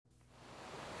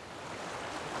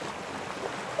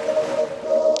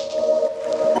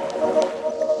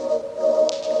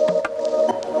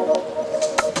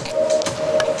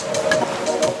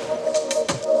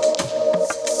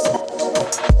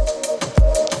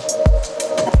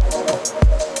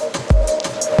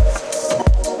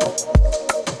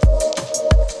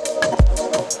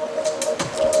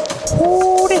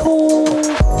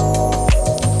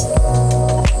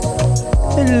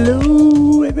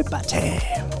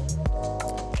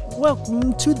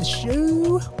welcome to the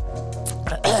show.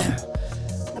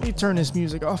 Let me turn this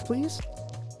music off, please.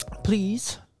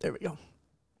 Please. There we go.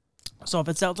 So if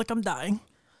it sounds like I'm dying,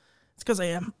 it's because I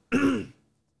am.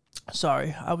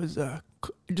 Sorry, I was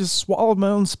just swallowed my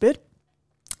own spit.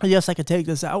 I guess I could take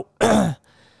this out.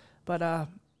 But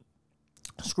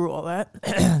screw all that.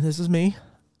 This is me.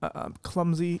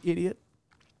 Clumsy idiot.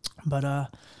 But let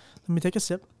me take a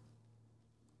sip.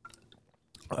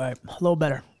 All right, a little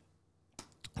better.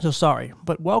 So sorry,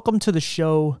 but welcome to the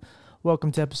show.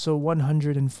 Welcome to episode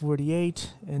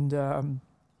 148, and I'm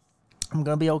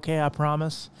gonna be okay, I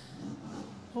promise.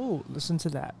 Oh, listen to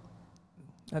that.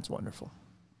 That's wonderful.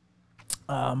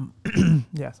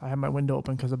 Yes, I have my window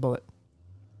open because of Bullet,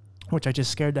 which I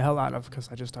just scared the hell out of because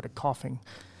I just started coughing.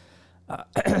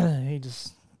 He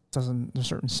just doesn't, there's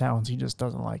certain sounds he just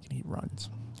doesn't like, and he runs.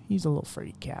 He's a little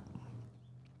free cat.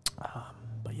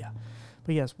 But yeah.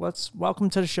 But yes,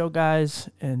 welcome to the show, guys.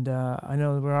 And I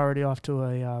know we're already off to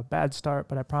a bad start,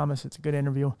 but I promise it's a good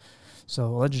interview.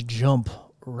 So let's jump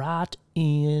right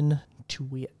into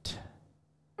it.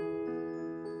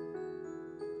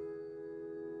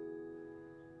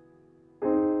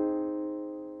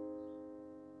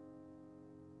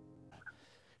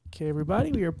 Okay,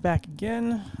 everybody, we are back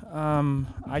again. I'm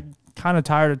kind of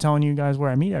tired of telling you guys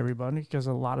where I meet everybody because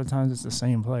a lot of times it's the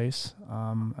same place.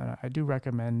 And I do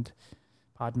recommend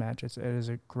Podmatch. It is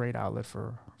a great outlet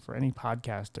for any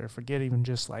podcaster. Forget even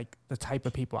just like the type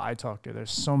of people I talk to.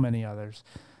 There's so many others,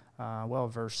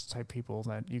 well-versed type people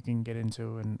that you can get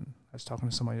into. And I was talking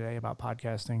to somebody today about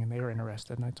podcasting, and they were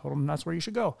interested, and I told them that's where you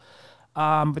should go.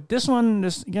 But this one,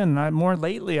 more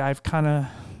lately, I've kind of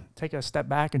taken a step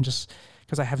back and just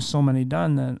because I have so many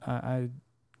done that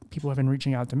people have been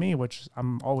reaching out to me, which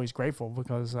I'm always grateful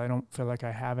because I don't feel like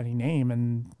I have any name.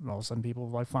 And all of a sudden people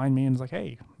like find me and it's like,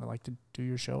 hey, I'd like to do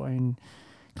your show and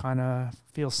kind of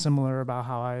feel similar about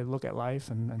how I look at life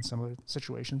and similar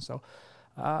situations. So,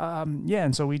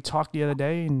 and so we talked the other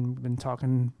day and been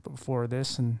talking before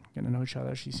this and getting to know each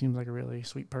other. She seems like a really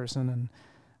sweet person. And,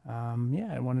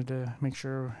 I wanted to make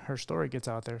sure her story gets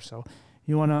out there. So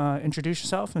you want to introduce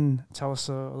yourself and tell us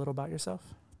a little about yourself?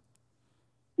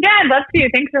 Yeah, I'd love to.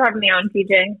 Thanks for having me on,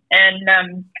 TJ.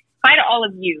 And hi to all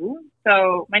of you.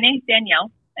 So my name's Danielle,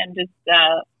 and just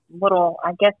a little,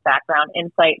 background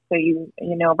insight so you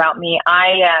know about me.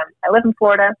 I live in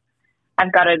Florida.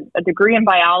 I've got a degree in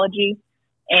biology,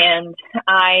 and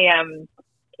I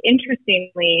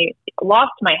interestingly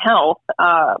lost my health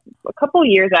a couple of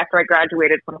years after I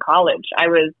graduated from college. I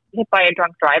was hit by a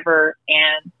drunk driver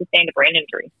and sustained a brain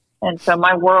injury. And so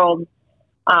my world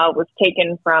was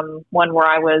taken from one where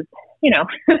I was,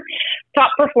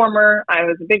 top performer. I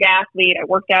was a big athlete. I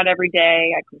worked out every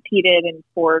day. I competed in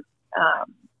sports,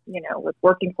 was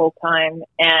working full time.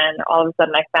 And all of a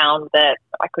sudden I found that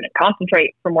I couldn't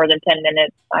concentrate for more than 10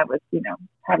 minutes. I was,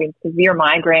 having severe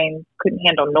migraines, couldn't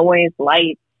handle noise,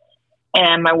 light,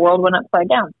 and my world went upside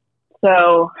down.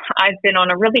 So I've been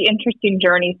on a really interesting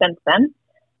journey since then,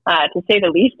 to say the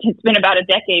least. It's been about a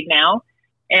decade now.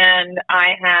 And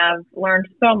I have learned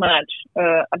so much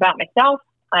about myself.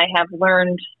 I have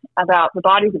learned about the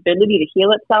body's ability to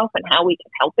heal itself and how we can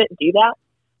help it do that.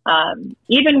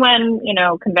 Even when,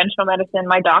 conventional medicine,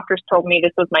 my doctors told me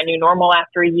this was my new normal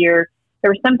after a year,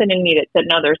 there was something in me that said,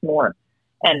 no, there's more.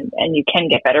 And you can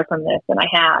get better from this. And I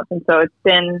have. And so it's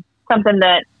been something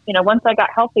that, once I got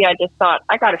healthy, I just thought,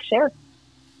 I got to share.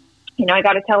 I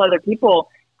got to tell other people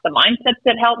the mindsets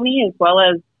that helped me as well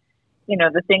as,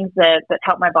 the things that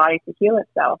help my body to heal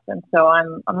itself. And so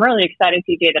I'm really excited,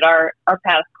 TJ, that our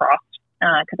paths crossed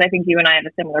because I think you and I have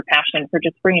a similar passion for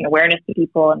just bringing awareness to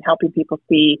people and helping people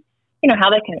see, how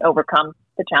they can overcome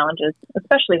the challenges,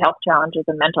 especially health challenges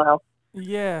and mental health.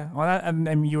 Yeah. Well,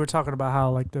 and you were talking about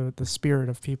how like the spirit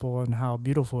of people and how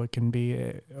beautiful it can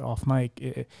be off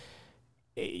mic.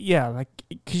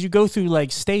 Because you go through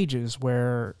like stages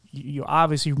where you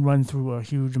obviously run through a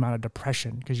huge amount of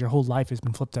depression because your whole life has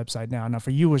been flipped upside down. Now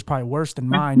for you it was probably worse than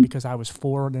mine because I was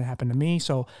 4 and it happened to me,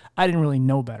 so I didn't really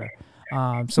know better.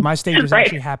 So my stages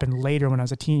actually happened later when I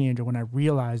was a teenager when I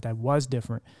realized I was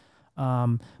different.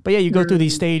 But yeah, you go through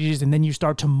these stages and then you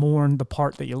start to mourn the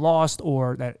part that you lost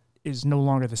or that is no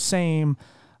longer the same.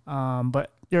 But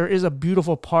there is a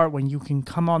beautiful part when you can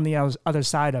come on the other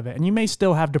side of it. And you may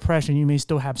still have depression, you may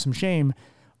still have some shame,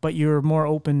 but you're more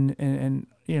open and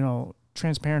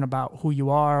transparent about who you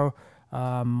are,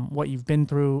 what you've been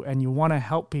through, and you want to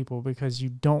help people because you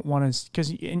don't want to,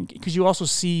 because you also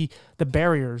see the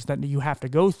barriers that you have to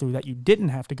go through that you didn't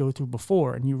have to go through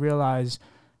before, and you realize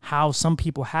how some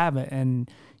people have it,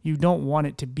 and you don't want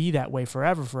it to be that way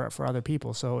forever for other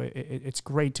people. So it's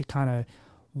great to kind of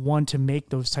want to make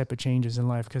those type of changes in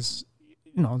life, because,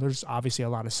 you know, there's obviously a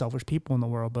lot of selfish people in the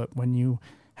world, but when you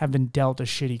have been dealt a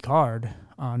shitty card,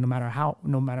 no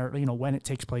matter, you know, when it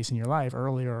takes place in your life,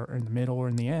 early or in the middle or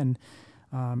in the end,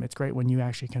 it's great when you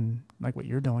actually can, like what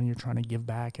you're doing, you're trying to give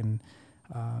back and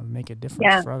make a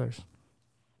difference for others.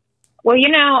 Well, you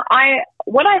know,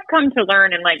 what I've come to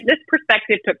learn, and like this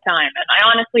perspective took time. And I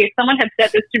honestly, if someone had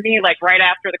said this to me, like right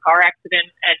after the car accident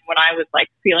and when I was like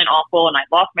feeling awful and I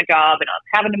lost my job and I was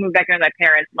having to move back in with my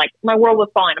parents, like my world was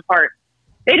falling apart,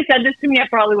 they'd have said this to me, I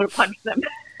probably would have punched them.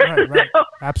 Right.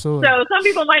 Absolutely. So some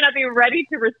people might not be ready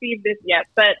to receive this yet,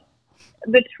 but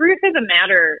the truth of the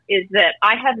matter is that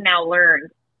I have now learned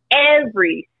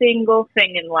every single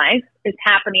thing in life is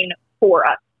happening for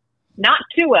us, not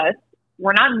to us.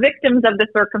 We're not victims of the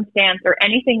circumstance or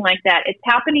anything like that. It's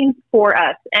happening for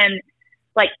us. And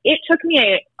like, it took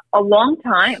me a long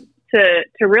time to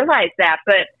realize that.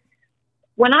 But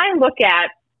when I look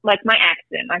at like my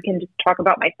accident, I can just talk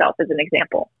about myself as an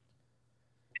example.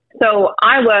 So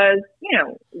I was, you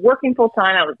know, working full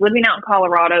time. I was living out in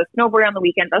Colorado, snowboarding on the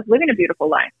weekends. I was living a beautiful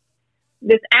life.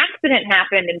 This accident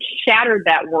happened and shattered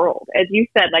that world. As you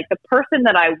said, like the person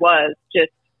that I was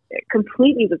just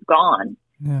completely was gone.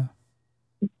 Yeah.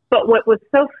 But what was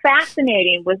so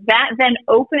fascinating was that then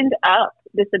opened up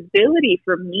this ability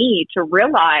for me to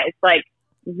realize, like,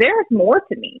 there's more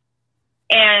to me.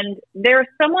 And there's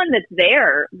someone that's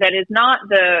there that is not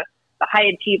the high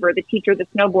achiever, the teacher, the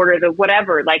snowboarder, the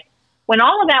whatever. Like, when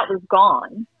all of that was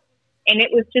gone and it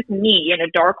was just me in a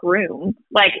dark room,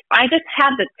 like, I just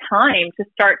had the time to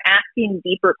start asking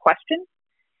deeper questions,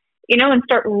 you know, and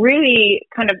start really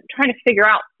kind of trying to figure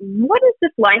out, what is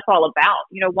this life all about?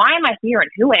 You know, why am I here and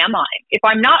who am I? If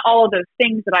I'm not all of those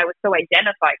things that I was so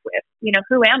identified with, you know,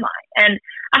 who am I? And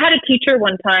I had a teacher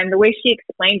one time, the way she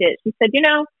explained it, she said, you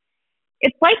know,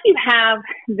 it's like you have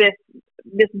this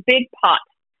big pot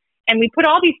and we put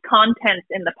all these contents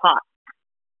in the pot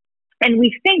and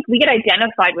we think we get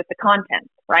identified with the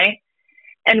contents, right?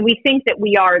 And we think that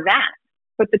we are that.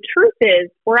 But the truth is,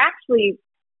 we're actually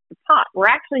the pot. We're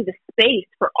actually the space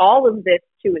for all of this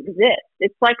to exist.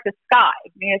 It's like the sky.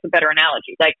 Maybe that's a better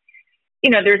analogy. Like, you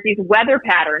know, there's these weather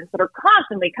patterns that are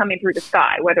constantly coming through the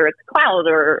sky, whether it's clouds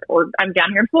or I'm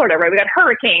down here in Florida, right? We got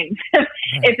hurricanes.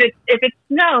 If it's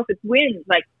snow, if it's winds,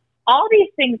 like all these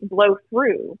things blow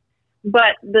through.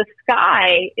 But the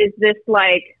sky is this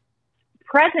like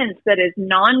presence that is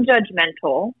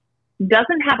non-judgmental,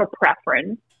 doesn't have a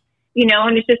preference, you know,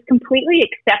 and it's just completely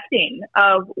accepting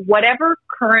of whatever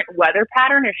current weather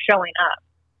pattern is showing up.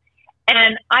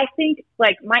 And I think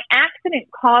like my accident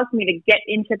caused me to get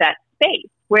into that space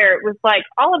where it was like,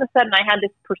 all of a sudden I had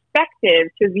this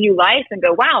perspective to view life and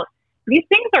go, wow, these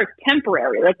things are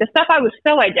temporary. Like the stuff I was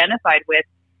so identified with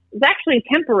is actually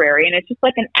temporary. And it's just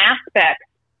like an aspect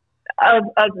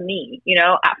of me, you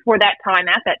know, for that time,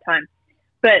 at that time.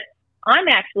 But I'm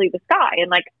actually the sky. And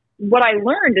like, what I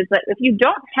learned is that if you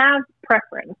don't have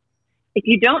preference, if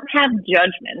you don't have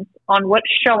judgment on what's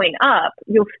showing up,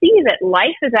 you'll see that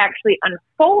life is actually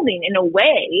unfolding in a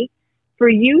way for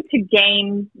you to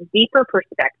gain deeper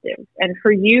perspective and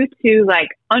for you to like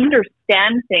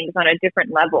understand things on a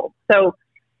different level. So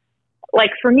like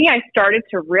for me, I started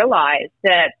to realize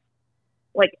that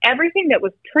like everything that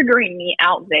was triggering me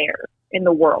out there in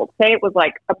the world, say it was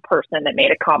like a person that made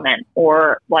a comment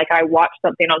or like I watched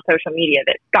something on social media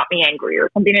that got me angry or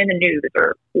something in the news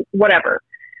or whatever,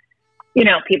 you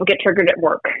know, people get triggered at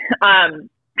work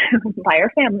by our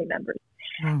family members.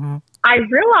 Mm-hmm. I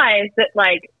realized that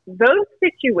like those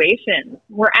situations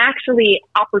were actually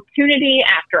opportunity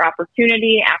after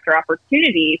opportunity after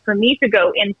opportunity for me to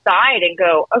go inside and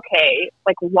go, okay,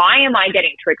 like why am I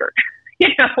getting triggered? You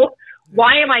know,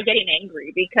 why am I getting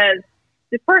angry? Because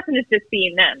this person is just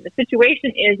being them. The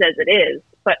situation is as it is,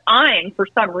 but I'm for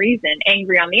some reason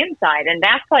angry on the inside. And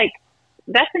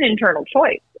that's an internal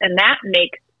choice. And that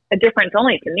makes a difference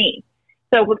only to me.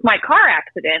 So with my car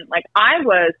accident, like I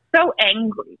was so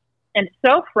angry and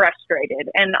so frustrated.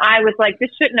 And I was like, this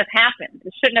shouldn't have happened.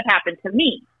 This shouldn't have happened to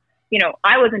me. You know,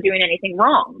 I wasn't doing anything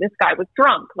wrong. This guy was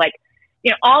drunk. Like,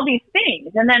 you know, all these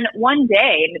things. And then one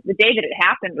day, and the day that it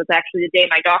happened was actually the day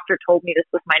my doctor told me this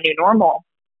was my new normal.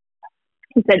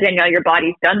 He said, Danielle, your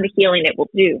body's done the healing it will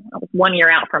do. I was 1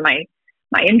 year out from my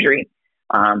injury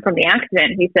from the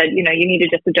accident. He said, you know, you need to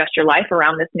just adjust your life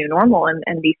around this new normal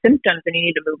and these symptoms, and you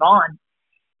need to move on.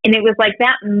 And it was like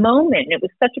that moment, it was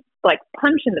such a like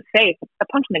punch in the face, a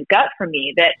punch in the gut for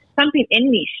me that something in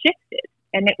me shifted.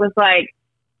 And it was like,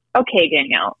 okay,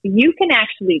 Danielle, you can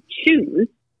actually choose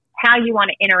how you want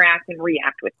to interact and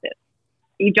react with this.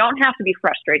 You don't have to be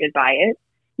frustrated by it.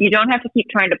 You don't have to keep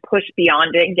trying to push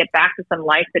beyond it and get back to some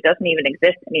life that doesn't even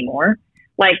exist anymore.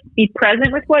 Like, be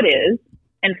present with what is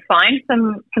and find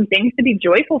some things to be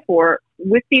joyful for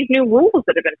with these new rules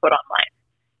that have been put on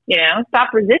life.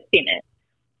 Stop resisting it.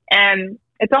 And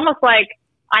it's almost like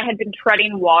I had been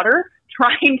treading water,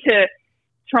 trying to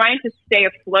stay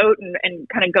afloat and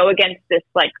kind of go against this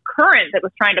like current that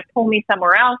was trying to pull me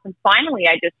somewhere else. And finally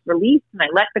I just released and I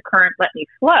let the current let me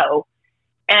flow.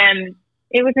 And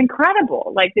it was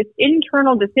incredible. Like, this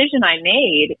internal decision I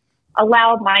made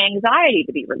allowed my anxiety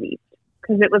to be released,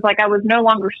 because it was like I was no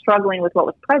longer struggling with what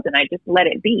was present. I just let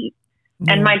it be.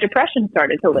 Yeah. And my depression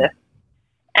started to lift.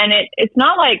 And it's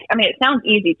not like, I mean, it sounds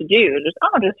easy to do.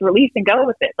 Just release and go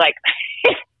with it. Like,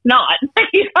 it's not.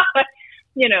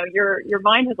 Your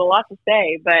mind has a lot to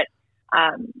say, but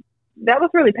that was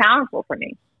really powerful for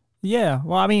me. Yeah.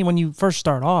 Well, I mean, when you first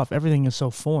start off, everything is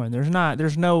so foreign.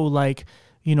 There's no like,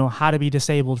 how to be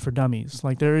disabled for dummies.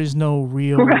 Like, there is no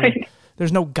real, right.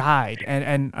 There's no guide.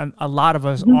 And a lot of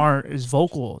us aren't as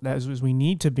vocal as we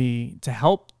need to be to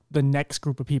help the next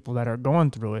group of people that are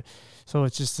going through it. So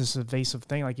it's just this evasive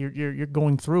thing. Like, you're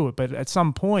going through it, but at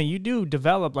some point you do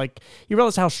develop, like, you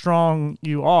realize how strong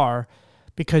you are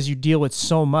because you deal with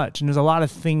so much. And there's a lot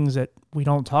of things that we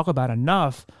don't talk about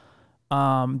enough.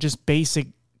 Just basic,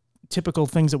 typical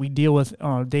things that we deal with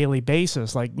on a daily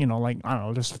basis. Like, I don't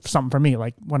know, just something for me.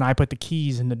 Like, when I put the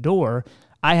keys in the door,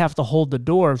 I have to hold the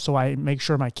door so I make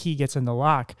sure my key gets in the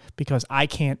lock, because I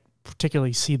can't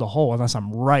particularly see the hole unless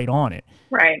I'm right on it.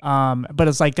 Right. But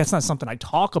it's like, that's not something I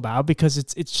talk about, because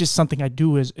it's just something I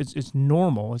do. It's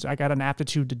normal. I got an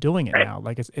aptitude to doing it now.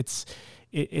 Like,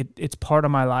 it's part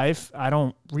of my life. I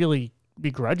don't really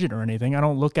begrudge it or anything. I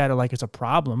don't look at it like it's a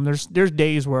problem. There's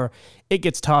days where it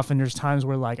gets tough, and there's times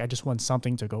where, like, I just want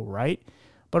something to go right.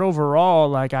 But overall,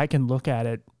 like, I can look at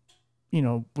it,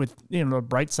 with, the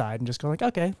bright side, and just go like,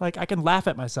 okay, like, I can laugh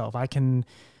at myself. I can,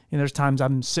 there's times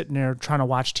I'm sitting there trying to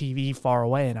watch TV far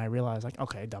away, and I realize, like,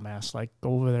 okay, dumbass, like,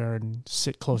 go over there and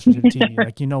sit closer to the TV.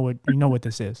 Like, you know what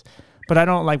this is. But I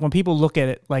don't, like, when people look at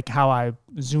it, like how I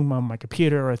zoom on my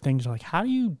computer or things, like, how do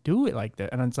you do it like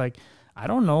that? And it's like, I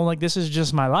don't know. Like, this is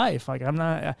just my life. Like,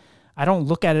 I don't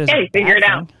look at it as a bad figure it thing.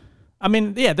 out. I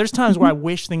mean, yeah, there's times where I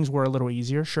wish things were a little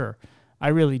easier. Sure. I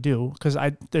really do. Because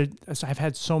I've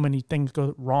had so many things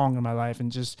go wrong in my life,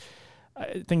 and just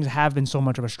things have been so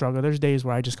much of a struggle. There's days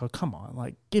where I just go, come on,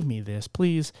 like, give me this,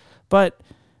 please. But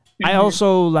I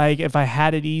also, like, if I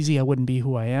had it easy, I wouldn't be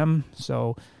who I am.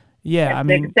 So, yeah, that's I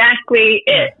mean. Exactly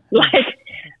it. Like,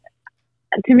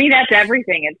 to me, that's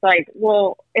everything. It's like,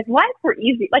 well, if life were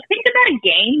easy, like, think about a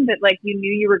game that, like, you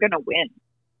knew you were going to win.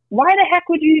 Why the heck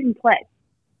would you even play?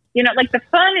 Like, the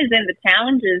fun is in the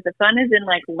challenges. The fun is in,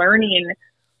 like, learning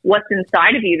what's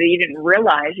inside of you that you didn't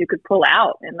realize you could pull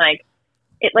out. And, like,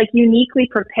 it, like, uniquely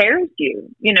prepares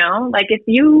you, Like, if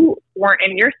you weren't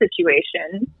in your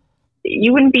situation,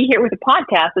 you wouldn't be here with a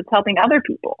podcast that's helping other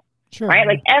people. Sure. Right?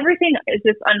 Like, everything is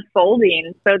just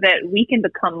unfolding so that we can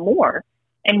become more,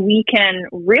 and we can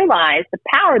realize the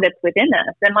power that's within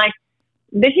us. And, like,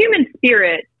 the human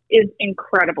spirit is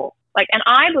incredible. Like, and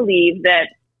I believe that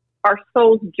our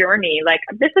soul's journey, like,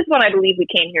 this is what I believe we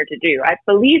came here to do. I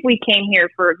believe we came here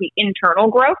for the internal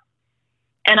growth.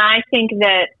 And I think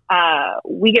that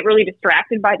we get really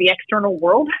distracted by the external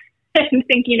world and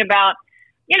thinking about,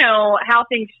 how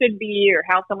things should be, or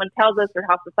how someone tells us, or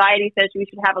how society says we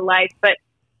should have a life. But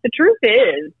the truth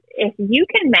is, if you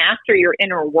can master your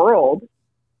inner world,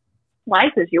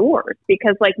 life is yours,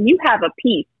 because, like, you have a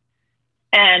peace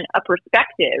and a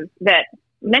perspective that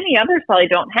many others probably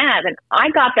don't have. And I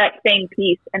got that same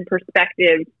peace and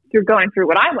perspective through going through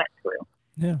what I went through.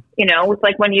 Yeah. It's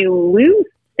like, when you lose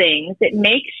things, it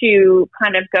makes you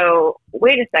kind of go,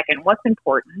 wait a second, what's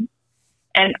important?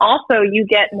 And also, you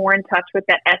get more in touch with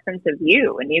that essence of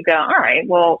you, and you go, all right,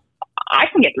 well, I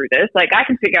can get through this. Like, I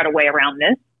can figure out a way around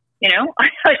this. I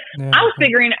was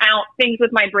figuring out things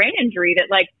with my brain injury that,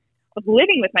 like, I was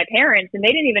living with my parents, and they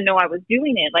didn't even know I was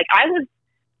doing it. Like, I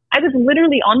was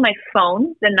literally on my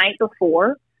phone the night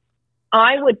before.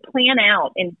 I would plan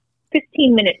out in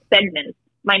 15-minute segments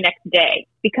my next day,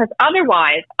 because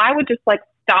otherwise I would just, like,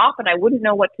 stop, and I wouldn't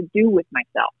know what to do with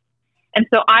myself. And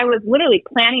so I was literally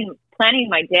planning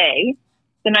my day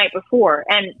the night before,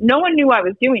 and no one knew I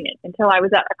was doing it until I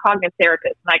was at a cognitive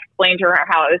therapist, and I explained to her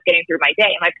how I was getting through my day.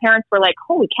 And my parents were like,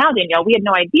 holy cow, Danielle, we had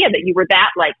no idea that you were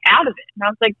that, like, out of it. And I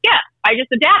was like, yeah, I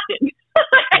just adapted.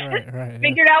 Right,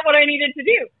 figured out what I needed to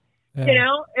do. Yeah.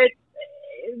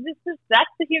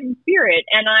 That's the human spirit.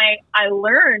 And I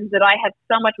learned that I have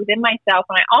so much within myself,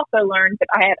 and I also learned that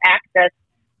I have access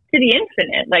to the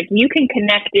infinite. Like, you can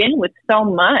connect in with so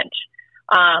much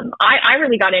I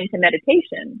really got into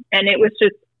meditation, and it was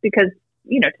just because,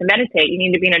 to meditate, you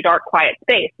need to be in a dark, quiet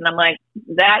space. And I'm like,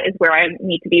 that is where I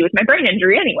need to be with my brain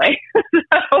injury anyway.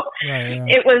 So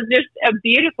It was just a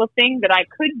beautiful thing that I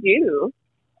could do.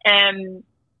 And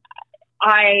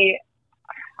I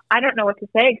don't know what to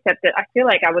say, except that I feel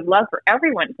like I would love for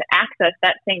everyone to access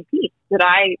that same peace that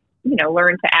I,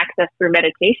 learned to access through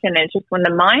meditation. And it's just when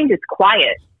the mind is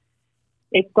quiet,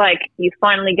 it's like you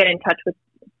finally get in touch with,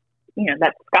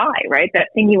 that sky, right? That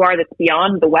thing you are that's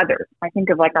beyond the weather. I think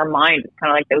of like our mind is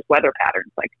kind of like those weather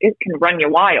patterns. Like it can run you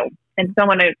wild. And so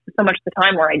much of the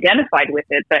time we're identified with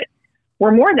it, but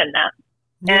we're more than that.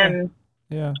 Yeah. And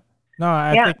yeah. No,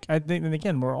 I think, and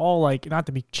again, we're all like, not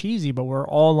to be cheesy, but we're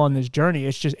all on this journey.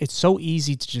 It's so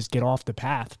easy to just get off the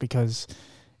path because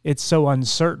it's so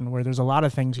uncertain, where there's a lot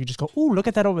of things you just go, ooh, look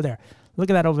at that over there. Look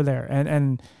at that over there.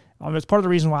 And it's part of the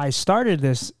reason why I started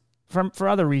this for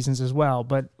other reasons as well.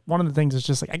 But one of the things is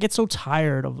just like, I get so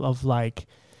tired of like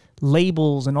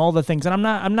labels and all the things. And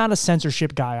I'm not a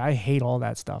censorship guy. I hate all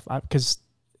that stuff because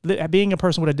being a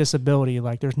person with a disability,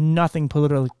 like there's nothing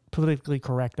politically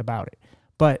correct about it.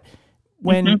 But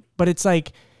but it's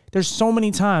like, there's so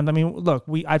many times. I mean, look,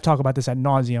 I've talked about this ad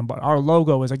nauseum, but our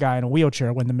logo is a guy in a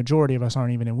wheelchair when the majority of us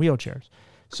aren't even in wheelchairs.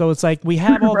 So it's like we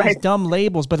have all these dumb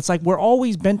labels, but it's like we're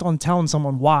always bent on telling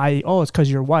someone why. Oh, it's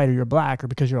because you're white or you're black or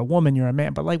because you're a woman, you're a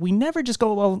man. But like we never just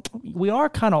go, well, we are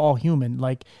kind of all human.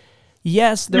 Like,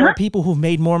 yes, there are people who've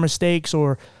made more mistakes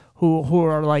or who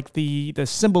are like the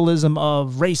symbolism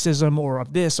of racism or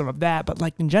of this or of that. But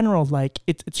like in general, like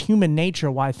it's human nature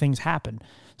why things happen.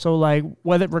 So like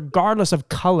regardless of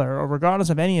color or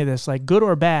regardless of any of this, like good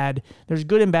or bad, there's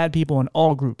good and bad people in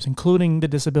all groups, including the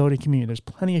disability community. There's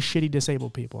plenty of shitty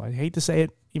disabled people. I hate to say it,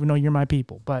 even though you're my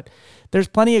people, but there's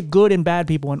plenty of good and bad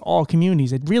people in all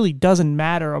communities. It really doesn't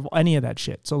matter of any of that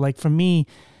shit. So like for me,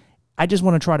 I just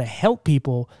want to try to help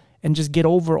people and just get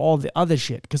over all the other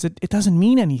shit because it doesn't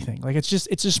mean anything. Like it's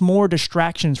just more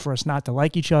distractions for us not to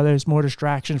like each other. It's more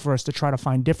distractions for us to try to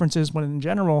find differences when in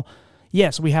general,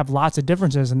 yes, we have lots of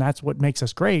differences and that's what makes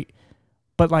us great.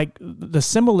 But like the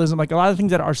symbolism, like a lot of things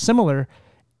that are similar,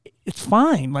 it's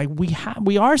fine. Like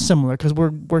we are similar because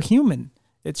we're human.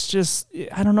 It's just,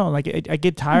 I don't know. Like I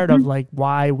get tired of like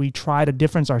why we try to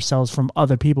difference ourselves from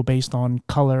other people based on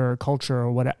color or culture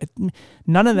or whatever.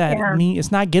 None of that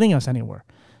it's not getting us anywhere.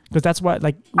 Because that's what,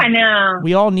 like, I know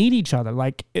we all need each other.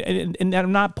 Like, and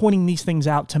I'm not pointing these things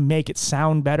out to make it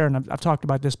sound better. And I've talked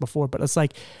about this before, but it's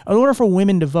like, in order for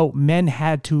women to vote, men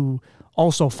had to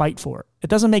also fight for it. It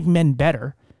doesn't make men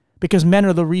better because men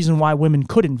are the reason why women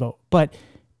couldn't vote. But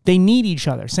they need each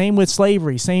other. Same with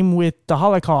slavery. Same with the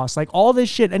Holocaust. Like all this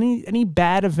shit, any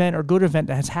bad event or good event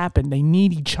that has happened, they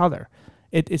need each other.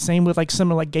 It's same with like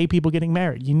similar like gay people getting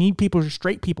married. You need people,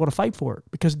 straight people, to fight for it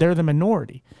because they're the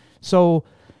minority. So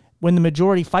when the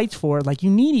majority fights for it, like you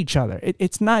need each other.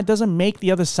 It doesn't make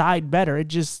the other side better. It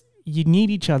just, you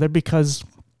need each other because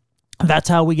that's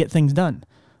how we get things done.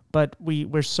 But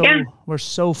we're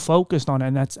so focused on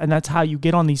it, and that's how you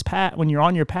get on these path. When you're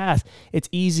on your path, it's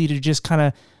easy to just kind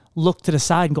of look to the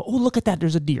side and go, oh, look at that,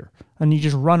 there's a deer, and you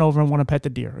just run over and want to pet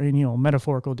the deer, and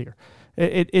metaphorical deer.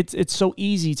 It's so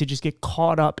easy to just get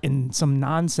caught up in some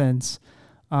nonsense,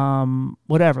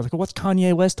 whatever. Like, what's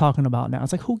Kanye West talking about now?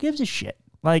 It's like, who gives a shit?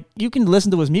 Like, you can listen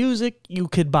to his music, you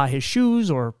could buy his shoes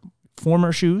or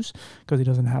former shoes because he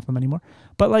doesn't have them anymore.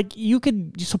 But like, you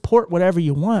could support whatever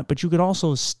you want, but you could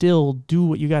also still do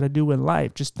what you got to do in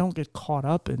life. Just don't get caught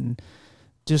up in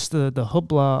just the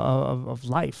hoopla of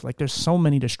life. Like, there's so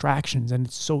many distractions and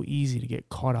it's so easy to get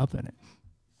caught up in it.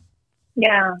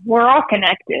 Yeah, we're all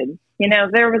connected.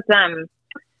 There was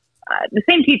the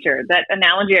same teacher, that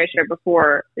analogy I shared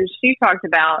before, she talked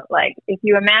about, like, if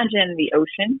you imagine the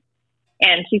ocean,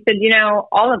 and she said,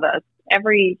 all of us,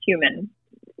 every human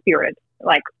spirit,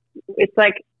 like, it's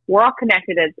like we're all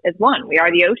connected as one. We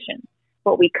are the ocean.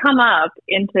 But we come up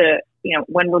into,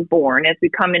 when we're born, as we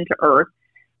come into Earth,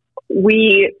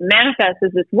 we manifest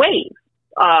as this wave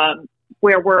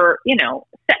where we're,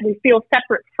 we feel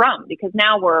separate from, because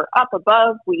now we're up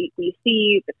above, we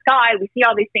see the sky, we see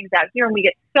all these things out here, and we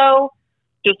get so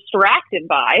distracted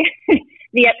by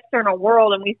the external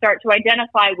world, and we start to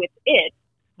identify with it.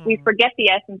 We forget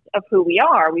the essence of who we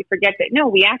are. We forget that, no,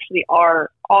 we actually are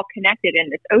all connected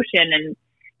in this ocean. And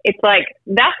it's like,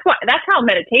 that's how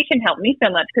meditation helped me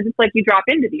so much. Cause it's like you drop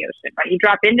into the ocean, right? You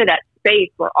drop into that space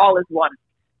where all is one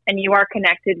and you are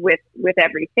connected with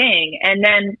everything. And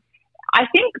then I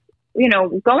think,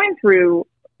 going through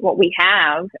what we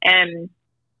have, and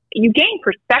you gain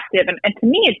perspective. And to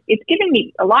me, it's given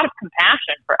me a lot of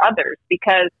compassion for others,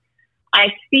 because I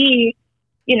see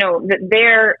that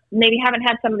they're maybe haven't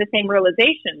had some of the same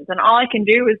realizations. And all I can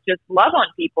do is just love on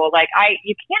people. Like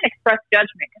you can't express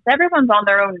judgment because everyone's on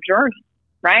their own journey,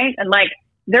 right? And like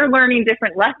they're learning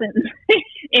different lessons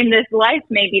in this life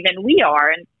maybe than we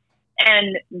are.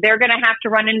 And they're going to have to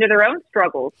run into their own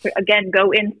struggles to, again,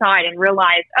 go inside and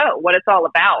realize, what it's all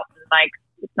about. Like,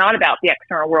 it's not about the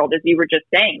external world, as you were just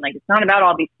saying. Like, it's not about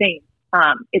all these things.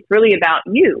 It's really about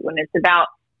you, and it's about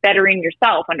bettering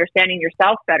yourself, understanding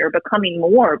yourself better, becoming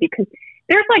more, because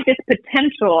there's like this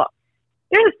potential.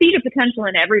 There's a seed of potential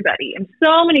in everybody. And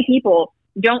so many people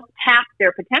don't tap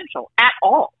their potential at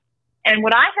all. And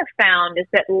what I have found is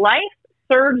that life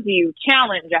serves you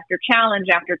challenge after challenge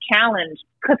after challenge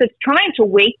because it's trying to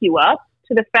wake you up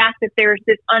to the fact that there's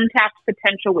this untapped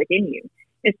potential within you.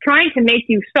 It's trying to make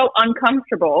you so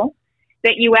uncomfortable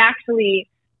that you actually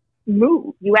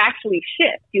move, you actually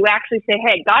shift, you actually say,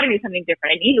 hey, got to do something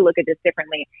different. I need to look at this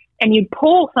differently. And you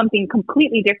pull something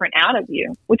completely different out of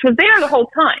you, which was there the whole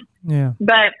time. Yeah.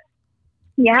 But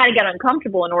you had to get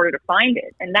uncomfortable in order to find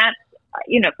it. And that's,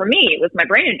 for me, it was my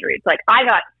brain injury. It's like I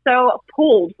got so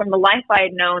pulled from the life I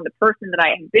had known, the person that I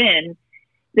had been,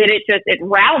 that it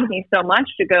riled me so much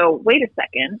to go, wait a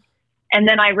second. And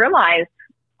then I realized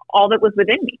all that was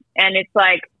within me. And it's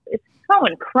like, it's so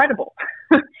incredible.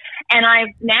 And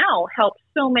I've now helped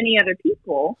so many other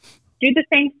people do the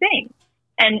same thing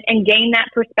and gain that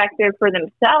perspective for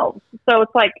themselves. So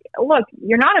it's like, look,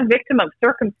 you're not a victim of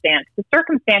circumstance. The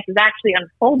circumstance is actually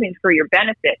unfolding for your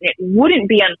benefit. It wouldn't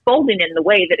be unfolding in the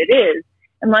way that it is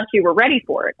unless you were ready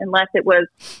for it, unless it was,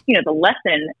 the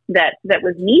lesson that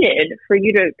was needed for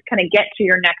you to kind of get to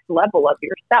your next level of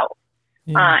yourself.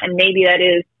 Yeah. And maybe that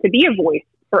is to be a voice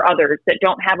for others that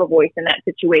don't have a voice in that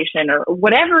situation, or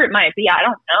whatever it might be. I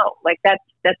don't know. Like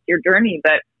that's your journey.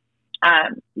 But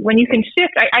when you can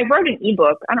shift, I wrote an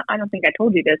ebook. I don't think I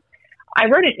told you this. I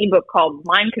wrote an ebook called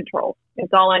Mind Control.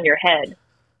 It's all in your head.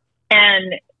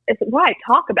 And it's what I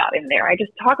talk about in there. I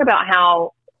just talk about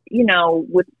how,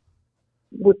 with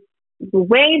the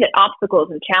way that obstacles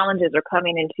and challenges are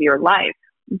coming into your life,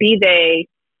 be they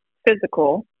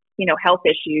physical, health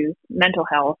issues, mental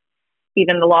health,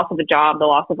 even the loss of a job, the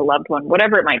loss of a loved one,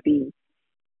 whatever it might be.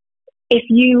 If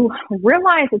you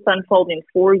realize it's unfolding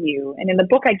for you, and in the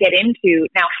book I get into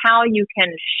now how you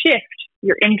can shift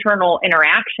your internal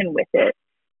interaction with it.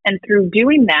 And through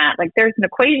doing that, like there's an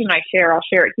equation I share, I'll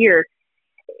share it here.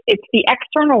 It's the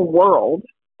external world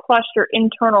plus your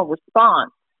internal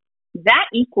response. That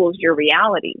equals your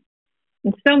reality.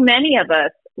 And so many of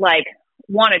us like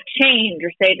want to change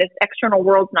or say this external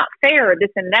world's not fair or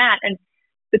this and that. And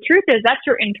the truth is that's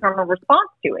your internal response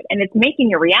to it. And it's making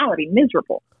your reality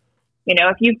miserable.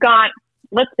 If you've got,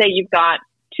 let's say you've got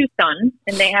two sons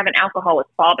and they have an alcoholic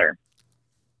father,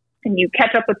 and you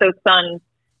catch up with those sons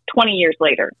 20 years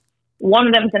later. One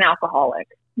of them's an alcoholic.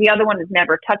 The other one has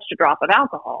never touched a drop of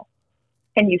alcohol.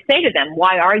 And you say to them,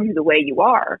 why are you the way you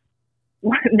are?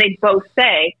 They both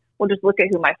say, well, just look at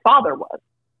who my father was.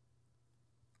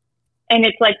 And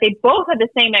it's like they both had the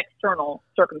same external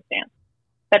circumstance,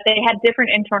 but they had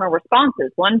different internal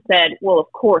responses. One said, well,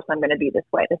 of course I'm going to be this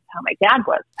way. This is how my dad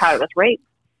was, how I was raised.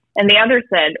 And the other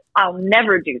said, I'll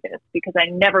never do this because I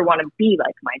never want to be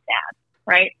like my dad,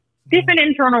 right? Different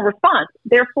internal response,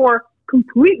 therefore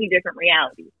completely different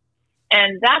realities.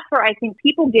 And that's where I think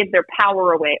people give their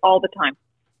power away all the time.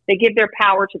 They give their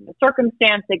power to the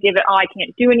circumstance. They give it, I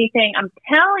can't do anything. I'm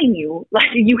telling you, like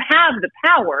you have the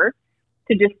power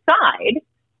to decide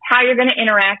how you're going to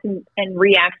interact and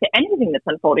react to anything that's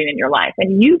unfolding in your life.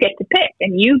 And you get to pick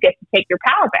and you get to take your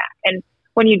power back. And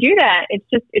when you do that,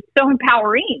 it's so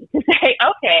empowering to say,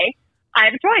 okay, I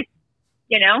have a choice.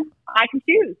 I can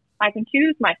choose. I can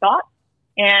choose my thoughts.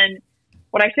 And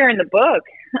what I share in the book,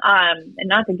 and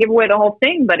not to give away the whole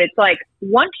thing, but it's like,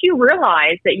 once you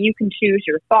realize that you can choose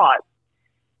your thoughts,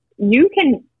 you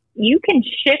can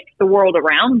shift the world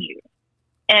around you.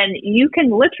 And you can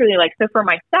literally, like, so for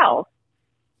myself,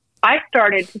 I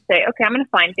started to say, okay, I'm going to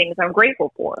find things I'm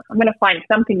grateful for. I'm going to find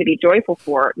something to be joyful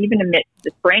for, even amidst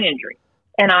this brain injury.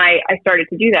 And I started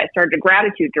to do that. I started a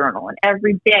gratitude journal. And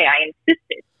every day I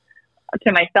insisted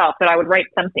to myself that I would write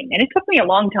something. And it took me a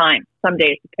long time, some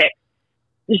days, to pick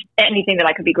just anything that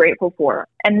I could be grateful for.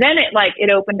 And then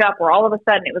it opened up where all of a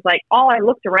sudden it was like, all I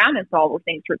looked around and saw were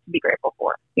things to be grateful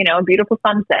for. A beautiful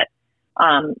sunset,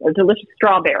 a delicious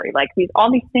strawberry, like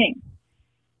all these things.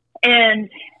 And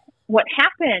what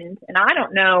happened, and I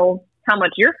don't know how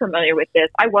much you're familiar with this,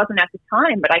 I wasn't at the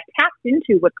time, but I tapped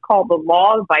into what's called the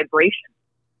law of vibration,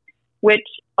 which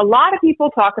a lot of people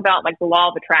talk about, like the law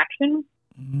of attraction,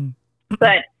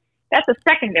 but that's a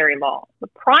secondary law. The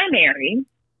primary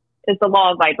is the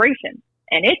law of vibration,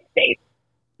 and it states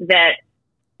that,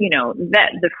 that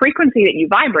the frequency that you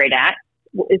vibrate at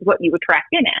is what you attract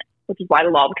in at, which is why the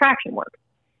law of attraction works.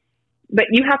 But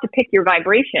you have to pick your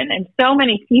vibration. And so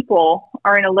many people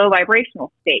are in a low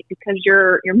vibrational state because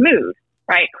your mood,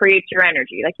 right, creates your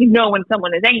energy. Like, when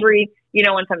someone is angry,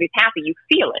 when somebody's happy, you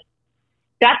feel it.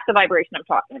 That's the vibration I'm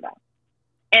talking about.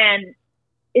 And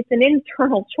it's an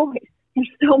internal choice. And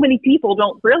so many people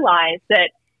don't realize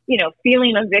that,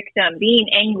 feeling a victim, being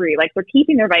angry, like they're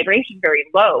keeping their vibration very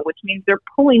low, which means they're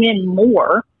pulling in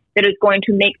more that is going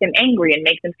to make them angry and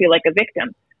make them feel like a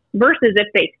victim. Versus if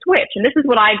they switch, and this is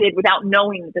what I did without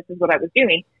knowing that this is what I was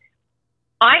doing,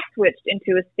 I switched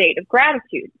into a state of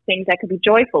gratitude, things I could be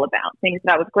joyful about, things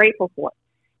that I was grateful for.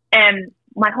 And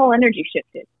my whole energy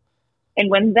shifted. And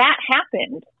when that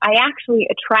happened, I actually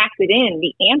attracted in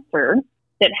the answer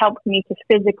that helped me to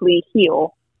physically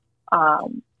heal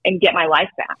and get my life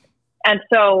back. And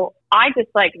so I just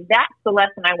that's the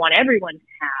lesson I want everyone to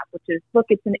have, which is, look,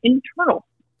 it's an internal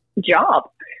job.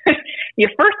 You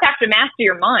first have to master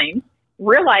your mind,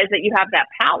 realize that you have that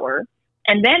power,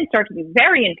 and then start to be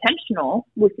very intentional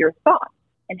with your thoughts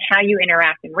and how you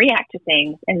interact and react to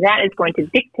things. And that is going to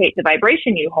dictate the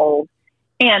vibration you hold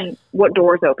and what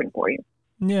doors open for you.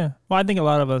 Yeah. Well, I think a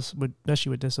lot of us,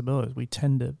 especially with disabilities, we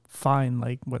tend to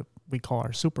find what we call our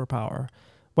superpower.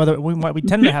 Whether we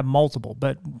tend to have multiple,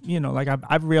 but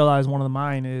I've realized one of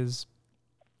mine is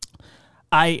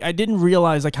I didn't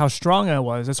realize how strong I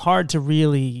was. It's hard to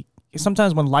really,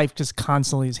 sometimes when life just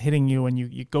constantly is hitting you and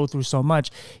you go through so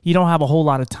much, you don't have a whole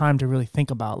lot of time to really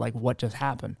think about what just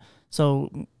happened.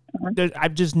 So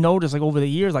I've just noticed over the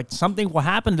years, something will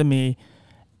happen to me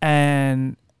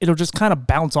and it'll just kind of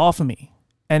bounce off of me.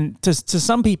 And to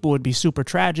some people it would be super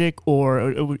tragic,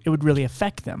 or it would really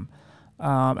affect them.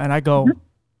 And I go,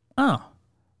 oh,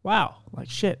 wow,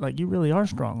 shit, you really are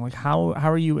strong. How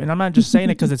are you? And I'm not just saying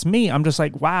it because it's me. I'm just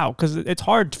wow, because it's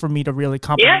hard for me to really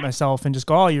compliment myself and just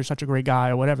go, oh, you're such a great guy,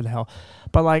 or whatever the hell.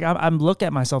 But I'm look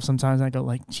at myself sometimes and I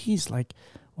go geez,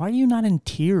 why are you not in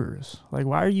tears?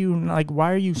 Why are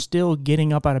you still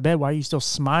getting up out of bed? Why are you still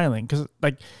smiling? Because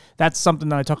that's something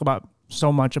that I talk about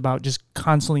so much, about just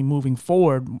constantly moving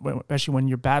forward, especially when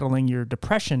you're battling your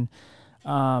depression.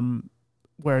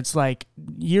 Where it's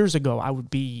years ago, I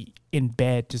would be in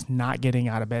bed, just not getting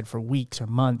out of bed for weeks or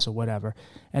months or whatever.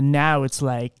 And now it's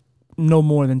no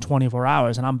more than 24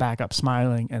 hours and I'm back up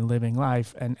smiling and living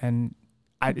life. And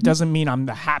it doesn't mean I'm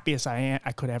the happiest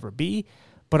I could ever be,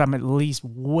 but I'm at least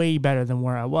way better than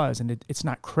where I was. And it's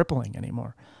not crippling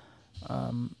anymore.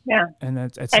 And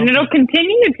it'll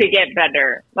continue to get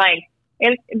better.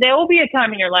 There will be a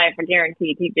time in your life, I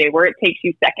guarantee, TJ, where it takes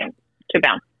you seconds to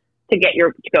bounce. To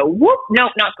go, whoop, no,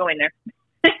 not going there.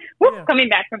 Whoop, coming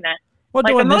back from that. Well,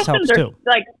 doing this helps too.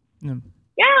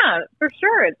 Yeah, for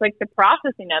sure. It's the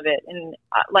processing of it. And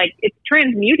it's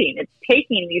transmuting. It's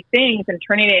taking these things and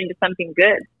turning it into something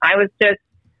good. I was just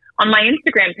on my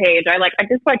Instagram page.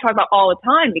 This is what I talk about all the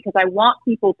time, because I want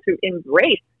people to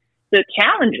embrace the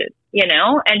challenges,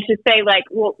 and to say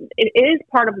well, it is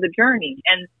part of the journey,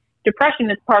 and depression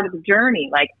is part of the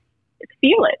journey.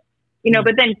 Feel it.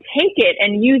 But then take it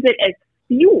and use it as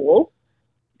fuel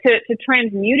to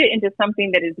transmute it into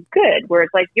something that is good, where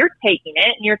it's you're taking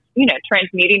it and you're,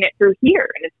 transmuting it through here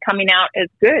and it's coming out as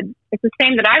good. It's the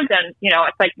same that I've done.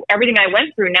 It's everything I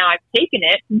went through, now I've taken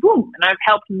it, boom, and I've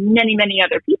helped many, many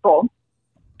other people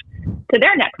to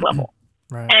their next level.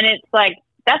 Right. And it's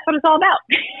that's what it's all about.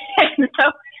 And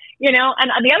so,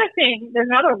 and the other thing, there's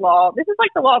another law. This is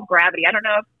the law of gravity. I don't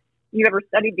know if you ever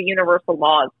studied the universal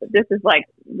laws, but this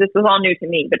was all new to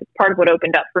me, but it's part of what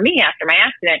opened up for me after my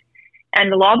accident.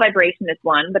 And the law of vibration is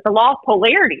one, but the law of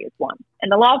polarity is one.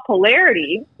 And the law of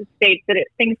polarity states that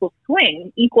things will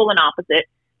swing equal and opposite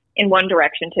in one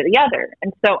direction to the other.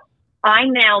 And so I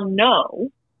now know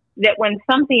that when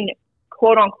something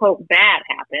quote unquote bad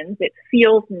happens, it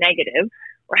feels negative,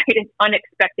 right? It's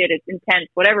unexpected, it's intense,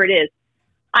 whatever it is.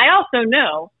 I also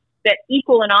know that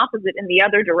equal and opposite in the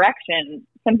other direction,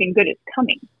 something good is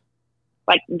coming.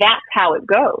 That's how it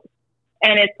goes.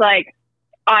 And it's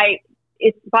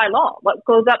it's by law. What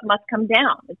goes up must come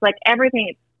down. It's everything,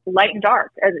 it's light and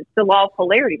dark, as it's the law of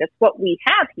polarity. That's what we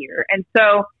have here. And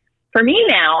so for me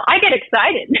now, I get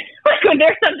excited. When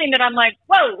there's something that I'm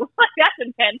whoa, that's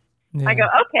intense. Yeah. I go,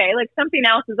 okay, something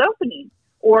else is opening,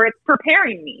 or it's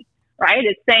preparing me, right?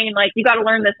 It's saying you got to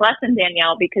learn this lesson,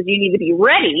 Danielle, because you need to be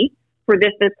ready for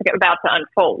this about to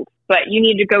unfold. But you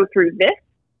need to go through this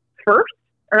first,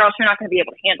 or else you're not going to be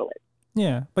able to handle it.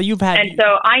 Yeah, but you've had... And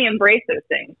so I embrace those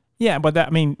things. Yeah, but that, I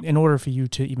mean, in order for you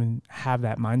to even have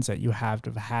that mindset, you have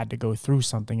to have had to go through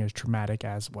something as traumatic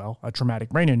as, well, a traumatic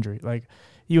brain injury. Like,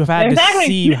 you have had to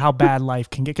see how bad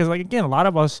life can get. Because, like, again, a lot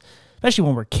of us, especially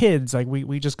when we're kids, like,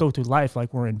 we just go through life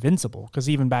like we're invincible. Because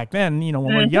even back then, you know,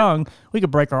 when we're young, we could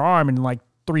break our arm in like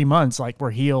 3 months, like we're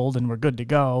healed and we're good to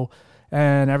go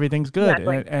and everything's good.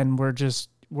 Exactly. And we're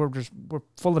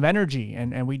full of energy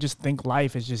and we just think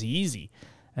life is just easy.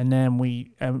 And then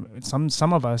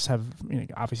some of us have, you know,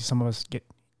 obviously some of us get,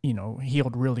 you know,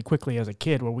 healed really quickly as a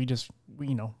kid, where we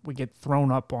get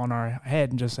thrown up on our head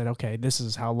and just said, okay, this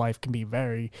is how life can be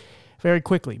very, very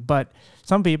quickly. But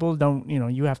some people don't, you know,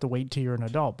 you have to wait till you're an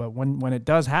adult. But when it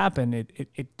does happen,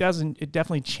 it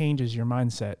definitely changes your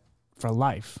mindset for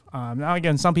life. Now,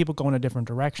 again, some people go in a different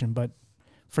direction, but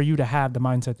for you to have the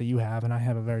mindset that you have, and I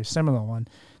have a very similar one,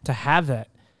 to have that,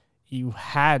 you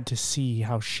had to see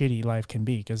how shitty life can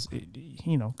be, because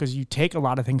you take a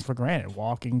lot of things for granted: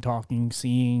 walking, talking,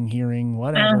 seeing, hearing,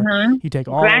 whatever. You take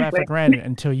all of that for granted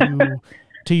until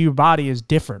your body is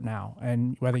different now,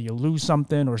 and whether you lose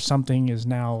something or something is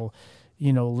now,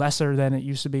 you know, lesser than it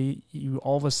used to be, you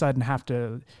all of a sudden have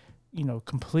to, you know,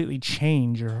 completely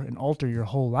change and alter your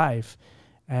whole life.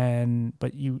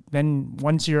 But you then,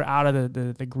 once you're out of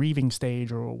the grieving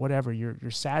stage or whatever, your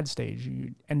sad stage,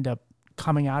 you end up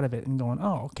coming out of it and going,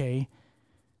 oh, okay,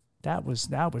 that was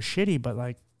shitty, but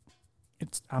like,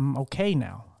 I'm okay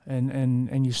now.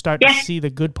 And you start to see the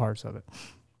good parts of it.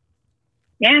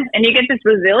 Yeah. And you get this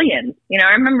resilience. You know,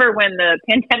 I remember when the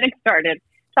pandemic started,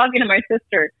 talking to my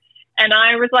sister, and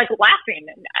I was like laughing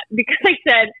because I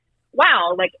said,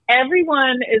 wow, like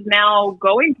everyone is now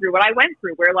going through what I went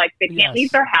through, where like they can't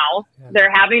leave their house.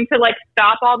 They're having to like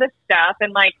stop all this stuff,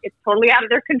 and like it's totally out of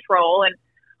their control. And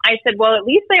I said, well, at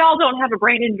least they all don't have a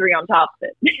brain injury on top of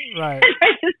it. Right. And my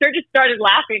sister just started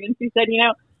laughing, and she said, you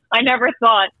know, I never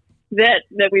thought that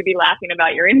we'd be laughing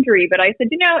about your injury. But I said,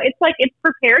 you know, it's like, it's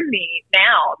prepared me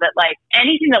now that like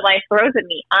anything that life throws at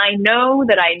me, I know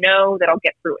that I'll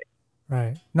get through it.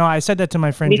 Right. No, I said that to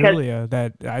my friend Julia,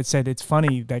 that I said it's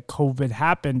funny that COVID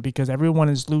happened because everyone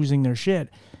is losing their shit,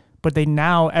 but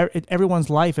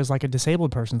everyone's life is like a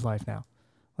disabled person's life now.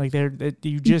 Like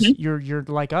you're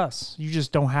like us. You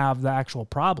just don't have the actual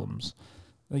problems.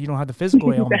 You don't have the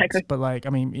physical ailments, but like, I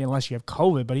mean, unless you have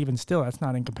COVID, but even still, that's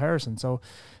not in comparison. So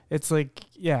it's like,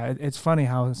 yeah, it's funny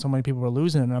how so many people are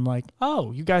losing it. And I'm like,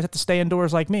 oh, you guys have to stay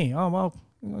indoors like me. Oh, well,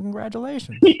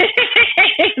 congratulations.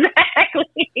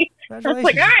 Exactly. I was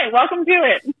like, all right, welcome to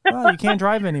it. Well, you can't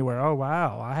drive anywhere. Oh,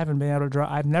 wow. I haven't been able to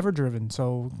drive. I've never driven.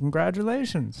 So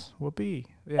congratulations. Whoopee.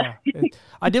 Yeah.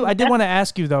 I did want to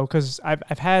ask you, though, because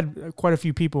I've had quite a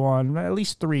few people on, at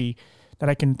least 3 that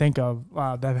I can think of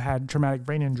that have had traumatic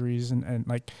brain injuries. And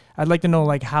like, I'd like to know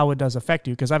like how it does affect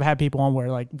you. Because I've had people on where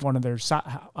like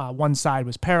one side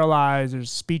was paralyzed,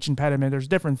 there's speech impediment, there's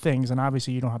different things. And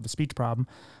obviously you don't have the speech problem.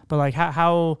 But like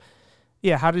how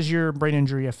does your brain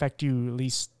injury affect you, at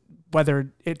least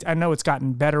whether I know it's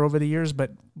gotten better over the years,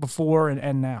 but before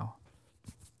and now?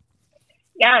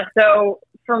 Yeah. So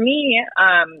for me,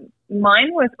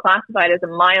 mine was classified as a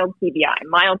mild TBI,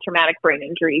 mild traumatic brain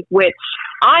injury, which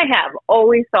I have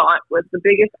always thought was the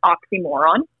biggest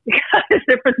oxymoron because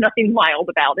there was nothing mild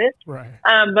about it. Right.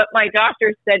 But my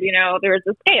doctor said, you know, there's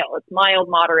a scale. It's mild,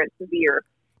 moderate, severe.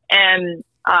 And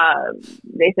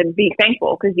they said, be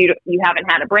thankful because you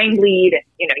haven't had a brain bleed.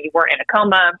 You know, you weren't in a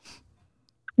coma.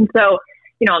 And so,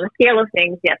 you know, on the scale of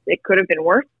things, yes, it could have been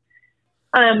worse.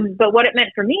 But what it meant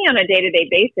for me on a day-to-day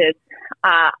basis,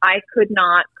 I could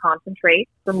not concentrate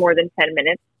for more than 10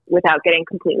 minutes without getting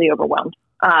completely overwhelmed.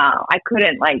 I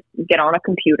couldn't like get on a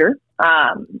computer.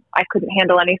 I couldn't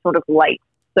handle any sort of light.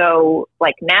 So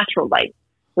like natural light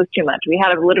was too much. We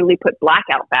had to literally put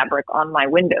blackout fabric on my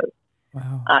windows.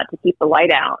 Wow. To keep the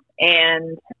light out.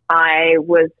 And I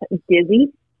was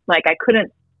dizzy. Like I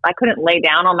couldn't lay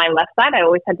down on my left side. I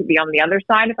always had to be on the other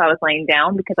side if I was laying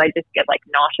down because I just get like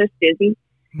nauseous, dizzy.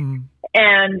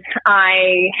 And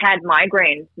I had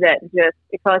migraines that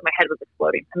it felt like my head was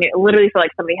exploding. I mean, it literally felt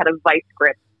like somebody had a vice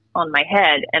grip on my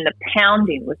head, and the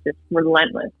pounding was just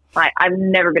relentless. I've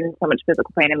never been in so much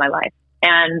physical pain in my life,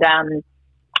 and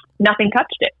nothing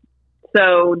touched it.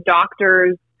 So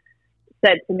doctors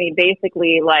said to me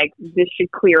basically like, this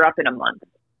should clear up in a month,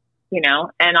 you know?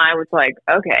 And I was like,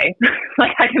 okay,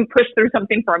 like I can push through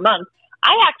something for a month.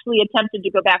 I actually attempted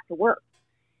to go back to work,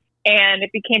 and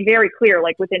it became very clear,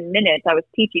 like within minutes. I was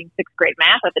teaching 6th grade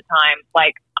math at the time.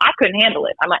 Like I couldn't handle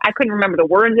it. I couldn't remember the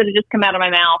words that had just come out of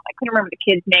my mouth. I couldn't remember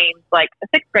the kids' names. Like a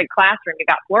 6th grade classroom, you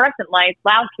got fluorescent lights,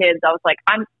 loud kids. I was like,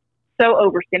 I'm so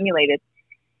overstimulated.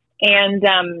 And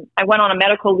I went on a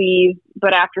medical leave,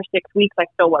 but after 6 weeks, I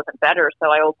still wasn't better. So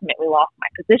I ultimately lost my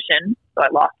position. So I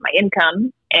lost my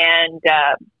income and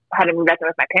had to move back in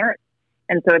with my parents.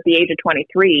 And so at the age of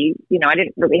 23, I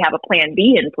didn't really have a plan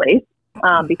B in place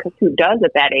because who does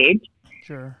at that age?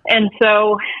 Sure. And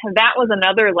so that was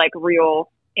another like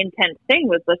real intense thing,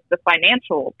 was just the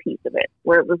financial piece of it,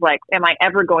 where it was like, am I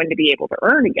ever going to be able to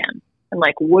earn again? And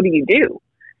like, what do you do?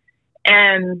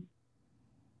 And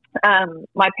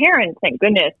my parents, thank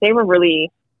goodness, they were really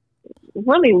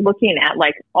looking at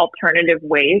like alternative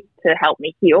ways to help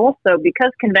me heal. So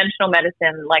because conventional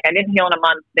medicine, like I didn't heal in a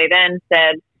month, they then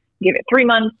said, give it 3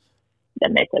 months.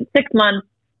 Then they said 6 months.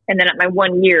 And then at my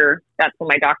 1 year, that's when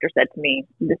my doctor said to me,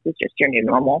 this is just your new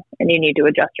normal and you need to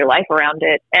adjust your life around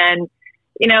it. And,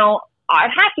 I'd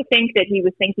have to think that he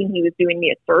was thinking he was doing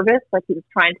me a service, like he was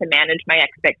trying to manage my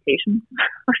expectations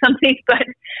or something. But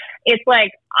it's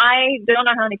like, I don't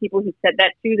know how many people who said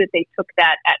that to, that they took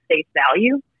that at face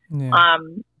value. Yeah.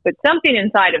 But something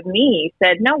inside of me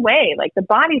said, no way, like the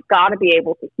body's got to be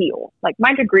able to heal. Like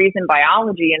my degree's in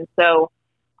biology. And so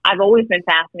I've always been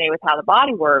fascinated with how the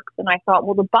body works. And I thought,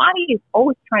 well, the body is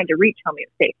always trying to reach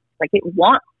homeostasis. Like it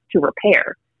wants to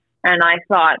repair. And I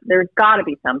thought there's got to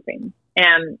be something.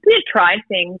 And we had tried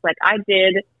things like I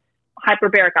did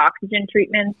hyperbaric oxygen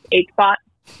treatments, HBOT,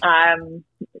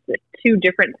 2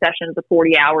 different sessions of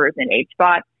 40 hours in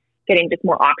HBOT, getting just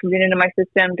more oxygen into my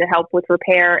system to help with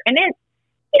repair. And it,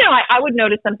 I would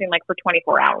notice something like for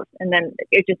 24 hours and then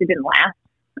it didn't last.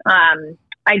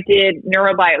 I did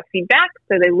neurobiofeedback.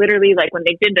 So they literally, like when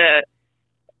they did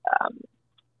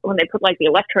when they put like the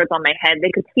electrodes on my head,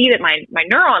 they could see that my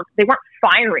neurons, they weren't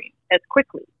firing as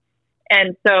quickly.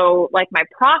 And so like my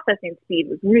processing speed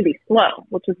was really slow,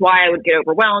 which is why I would get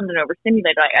overwhelmed and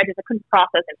overstimulated. I couldn't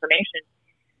process information.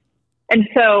 And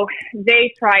so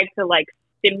they tried to like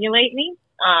stimulate me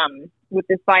with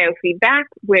this biofeedback,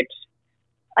 which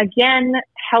again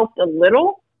helped a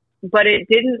little, but it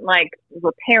didn't like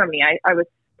repair me. I was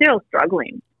still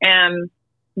struggling. And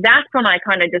that's when I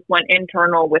kind of just went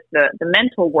internal with the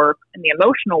mental work and the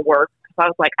emotional work. I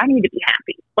was like, I need to be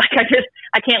happy. Like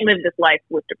I can't live this life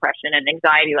with depression and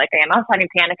anxiety like I am. I was having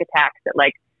panic attacks that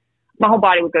like my whole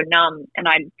body would go numb and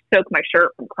I'd soak my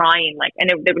shirt from crying, like, and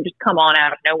they would just come on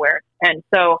out of nowhere. And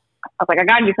so I was like, I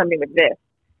got to do something with this.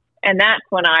 And that's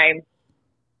when I,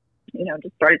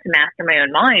 just started to master my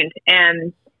own mind.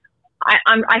 And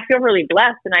I feel really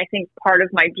blessed. And I think part of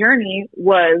my journey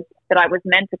was that I was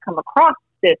meant to come across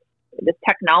this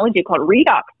technology called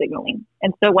redox signaling.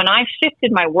 And so when I shifted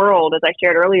my world, as I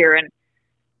shared earlier, and,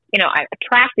 I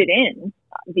attracted in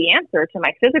the answer to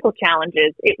my physical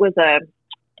challenges, it was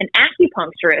an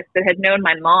acupuncturist that had known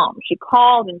my mom. She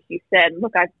called and she said,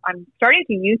 look, I'm starting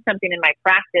to use something in my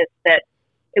practice that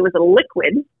it was a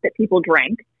liquid that people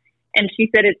drank. And she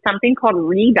said, it's something called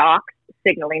redox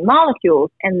signaling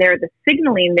molecules. And they're the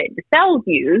signaling that the cells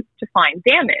use to find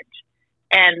damage.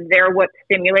 And they're what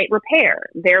stimulate repair.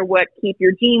 They're what keep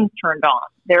your genes turned on.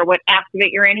 They're what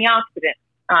activate your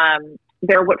antioxidants.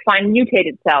 They're what find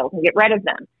mutated cells and get rid of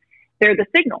them. They're the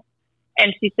signal.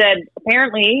 And she said,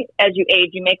 apparently, as you age,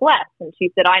 you make less. And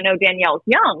she said, I know Danielle's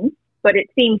young, but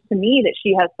it seems to me that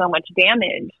she has so much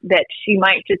damage that she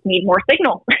might just need more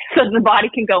signal so the body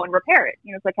can go and repair it.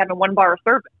 It's like having 1 bar of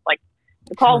service. Like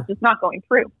the call's just not going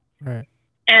through. Right.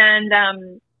 And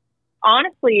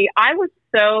honestly, I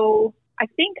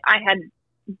think I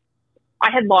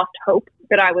had lost hope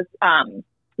that I was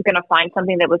going to find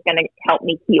something that was going to help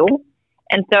me heal.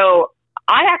 And so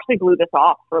I actually blew this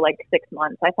off for like 6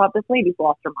 months. I thought, this lady's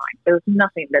lost her mind. There's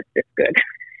nothing that's this good.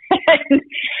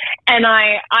 And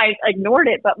I ignored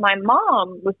it. But my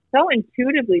mom was so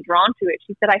intuitively drawn to it.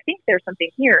 She said, I think there's something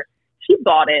here. She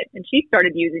bought it and she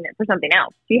started using it for something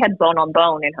else. She had bone on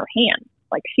bone in her hand.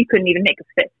 Like she couldn't even make a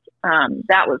fist.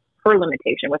 That was her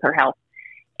limitation with her health.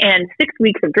 And 6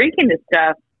 weeks of drinking this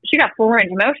stuff, she got full range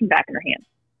of motion back in her hand.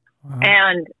 Wow.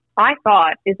 And I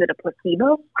thought, is it a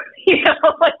placebo?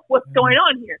 Like what's going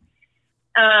on here?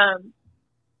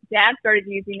 Dad started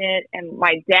using it, and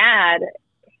my dad,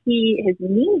 his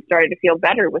knee started to feel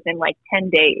better within like 10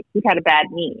 days. He'd had a bad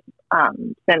knee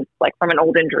since like from an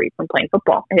old injury from playing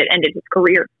football. It had ended his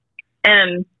career.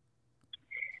 And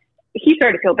he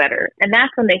started to feel better. And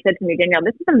that's when they said to me, Danielle,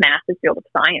 this is a massive field of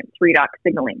science, redox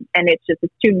signaling. And it's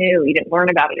too new. You didn't learn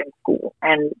about it in school.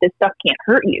 And this stuff can't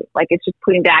hurt you. Like it's just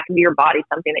putting back into your body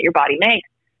something that your body makes.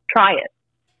 Try it.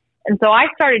 And so I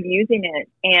started using it.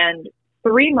 And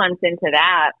 3 months into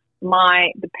that,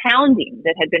 the pounding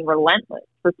that had been relentless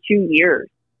for 2 years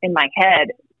in my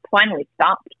head finally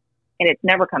stopped. And it's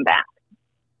never come back.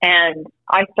 And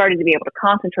I started to be able to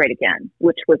concentrate again,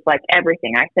 which was like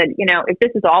everything. I said, if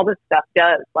this is all this stuff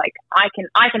does, like I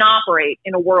can operate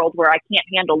in a world where I can't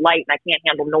handle light and I can't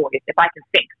handle noise if I can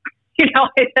think.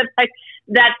 I said, like,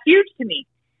 that's huge to me.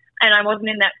 And I wasn't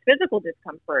in that physical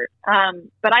discomfort.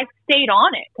 But I stayed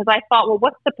on it because I thought, well,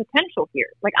 what's the potential here?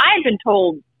 Like, I had been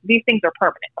told these things are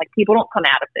permanent. Like, people don't come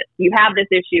out of this. You have this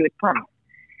issue, it's permanent.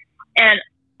 And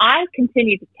I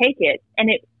continued to take it. And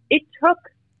it took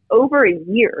over a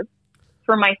year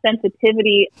for my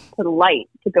sensitivity to light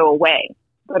to go away.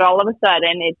 But all of a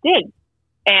sudden it did.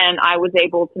 And I was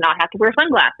able to not have to wear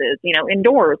sunglasses,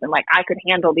 indoors. And like, I could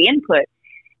handle the input.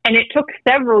 And it took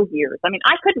several years. I mean,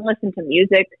 I couldn't listen to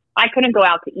music. I couldn't go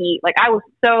out to eat. Like,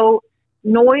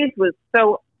 noise was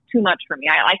so too much for me.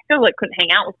 I still couldn't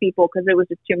hang out with people because it was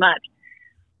just too much.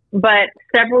 But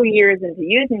several years into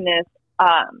using this,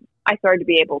 I started to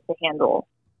be able to handle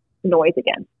noise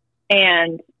again.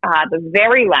 And the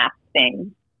very last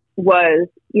thing was,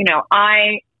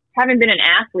 I haven't been an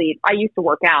athlete. I used to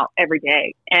work out every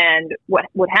day. And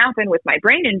what happened with my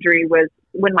brain injury was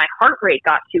when my heart rate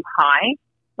got too high,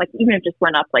 like even if it just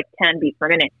went up like 10 beats per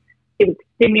minute, it would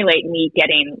stimulate me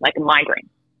getting like a migraine.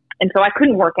 And so I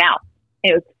couldn't work out.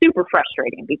 It was super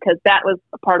frustrating because that was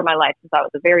a part of my life since I was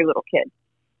a very little kid.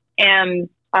 And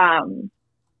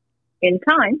in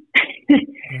time,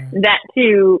 that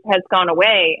too has gone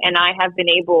away, and I have been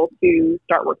able to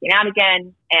start working out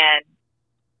again. And,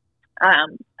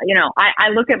 I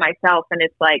look at myself and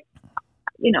it's like,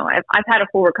 I've had a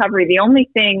full recovery. The only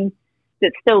thing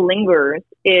that still lingers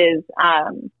is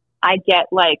I get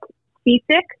like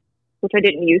seasick, which I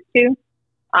didn't used to.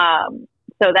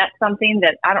 So that's something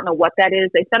that I don't know what that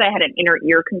is. They said I had an inner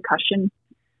ear concussion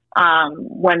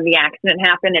when the accident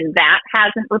happened, and that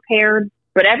hasn't repaired.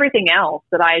 But everything else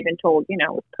that I had been told,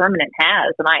 was permanent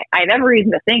has. And I have every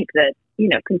reason to think that,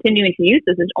 continuing to use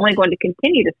this is only going to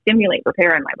continue to stimulate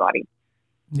repair in my body.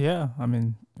 Yeah. I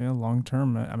mean, long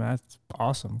term, that's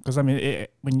awesome. Because,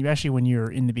 when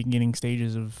you're in the beginning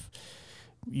stages of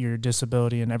your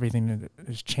disability and everything that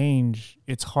has changed,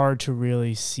 it's hard to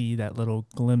really see that little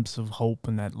glimpse of hope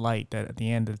and that light that at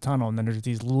the end of the tunnel. And then there's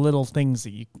these little things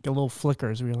that you get, little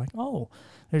flickers where you're like, oh,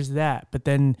 there's that. But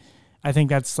then I think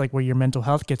that's like where your mental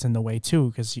health gets in the way too,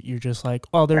 because you're just like,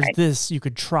 oh, there's this you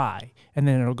could try, and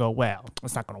then it'll go, well,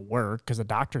 it's not going to work because the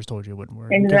doctors told you it wouldn't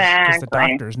work. Exactly. Because the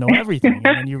doctors know everything,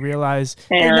 and then you realize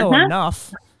they know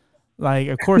enough. Like,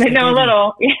 of course, they know a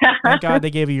little. Yeah. Thank God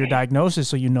they gave you your diagnosis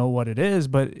so you know what it is.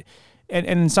 But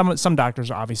and some doctors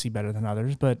are obviously better than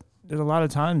others, but there's a lot of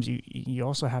times you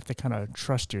also have to kind of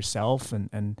trust yourself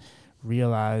and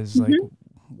realize like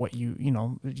what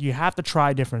you have to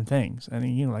try different things.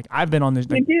 And like I've been on this.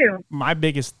 Like, my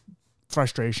biggest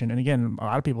frustration, and again, a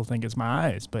lot of people think it's my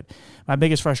eyes, but my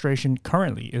biggest frustration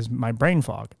currently is my brain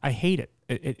fog. I hate it.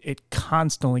 It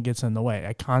constantly gets in the way.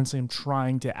 I constantly am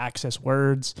trying to access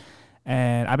words.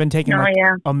 And I've been taking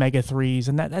omega-3s,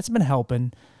 and that's been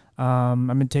helping. I've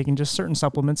been taking just certain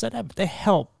supplements they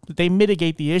help. They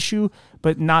mitigate the issue,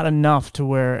 but not enough to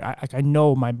where I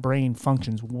know my brain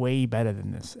functions way better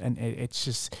than this. And it's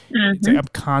just, I'm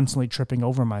constantly tripping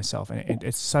over myself, and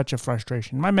it's such a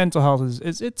frustration. My mental health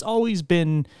it's always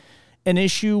been an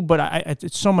issue, but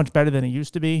it's so much better than it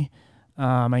used to be.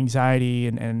 Anxiety,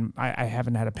 and I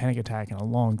haven't had a panic attack in a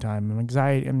long time.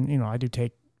 Anxiety, and I do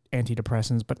take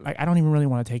antidepressants, but I don't even really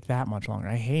want to take that much longer.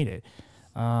 I hate it.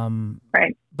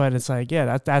 Right. But it's like,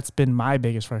 that's been my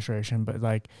biggest frustration. But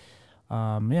like,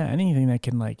 anything that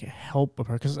can like help a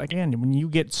person, because again, when you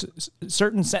get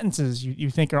certain sentences, you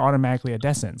think are automatically a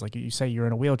death sentence. Like you say you're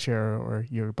in a wheelchair or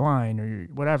you're blind or you're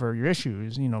whatever your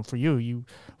issues, for you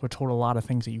were told a lot of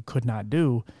things that you could not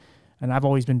do. And I've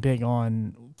always been big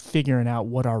on figuring out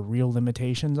what our real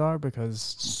limitations are, because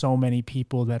so many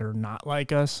people that are not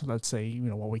like us, let's say,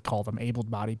 what we call them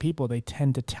able-bodied people, they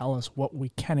tend to tell us what we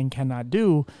can and cannot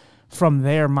do from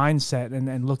their mindset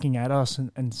and looking at us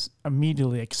and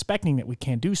immediately expecting that we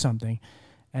can't do something.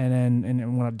 And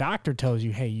then when a doctor tells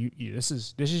you, hey, this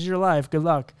is your life, good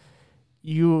luck,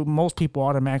 most people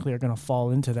automatically are going to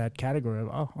fall into that category of,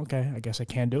 oh, okay, I guess I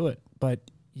can't do it. But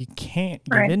you can't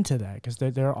give into that, because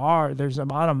there's a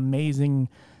lot of amazing,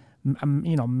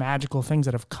 magical things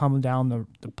that have come down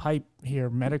the pipe here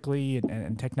medically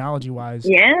and technology wise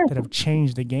that have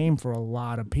changed the game for a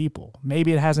lot of people.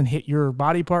 Maybe it hasn't hit your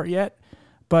body part yet,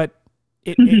 but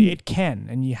it can,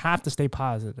 and you have to stay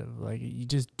positive. Like you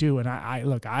just do. And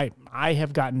I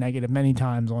have gotten negative many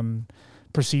times on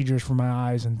procedures for my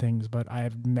eyes and things, but I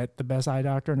have met the best eye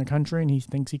doctor in the country, and he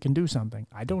thinks he can do something.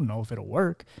 I don't know if it'll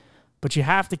work, But you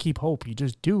have to keep hope. You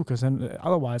just do, because then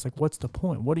otherwise, like, what's the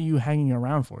point? What are you hanging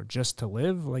around for? Just to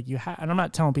live? Like, and I'm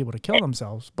not telling people to kill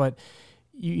themselves, but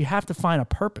you have to find a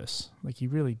purpose. Like, you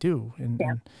really do.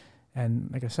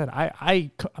 And like I said, I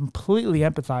completely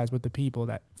empathize with the people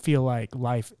that feel like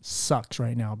life sucks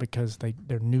right now because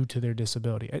they're new to their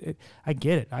disability. I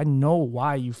get it. I know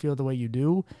why you feel the way you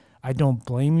do. I don't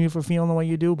blame you for feeling the way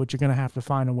you do, but you're going to have to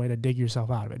find a way to dig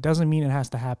yourself out of it. Doesn't mean it has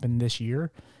to happen this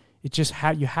year. It just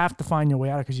you have to find your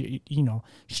way out of it, because you know,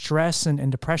 stress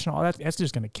and depression, all that's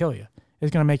just going to kill you.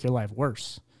 It's going to make your life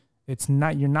worse. It's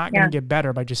not, you're not going to get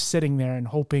better by just sitting there and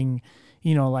hoping,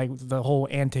 you know, like the whole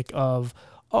antic of,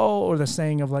 or the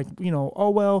saying of like, you know, oh,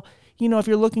 well, you know, if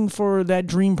you're looking for that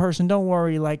dream person, don't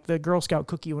worry. Like the Girl Scout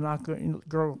cookie will knock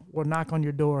on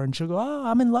your door and she'll go, oh,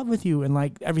 I'm in love with you. And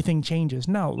like everything changes.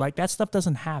 No, like that stuff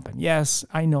doesn't happen. Yes,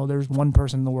 I know there's one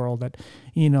person in the world that,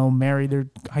 you know, married their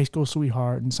high school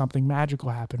sweetheart and something magical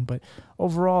happened. But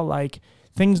overall, like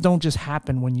things don't just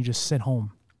happen when you just sit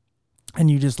home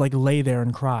and you just like lay there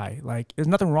and cry. Like there's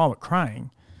nothing wrong with crying.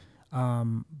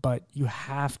 But you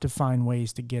have to find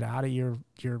ways to get out of your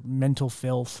mental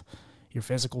filth, your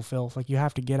physical filth. Like you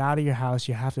have to get out of your house.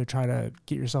 You have to try to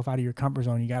get yourself out of your comfort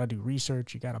zone. You got to do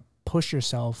research. You got to push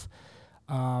yourself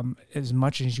as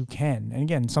much as you can. And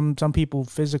again, some people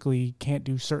physically can't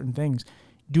do certain things.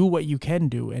 Do what you can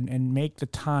do and make the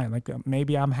time. Like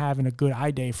maybe I'm having a good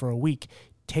eye day for a week.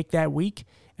 Take that week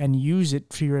and use it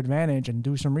to your advantage and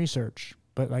do some research.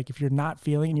 But like if you're not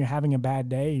feeling and you're having a bad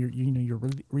day, you're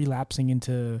relapsing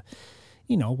into,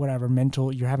 you know, whatever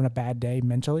you're having a bad day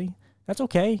mentally. That's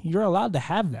okay. You're allowed to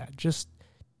have that. Just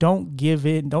don't give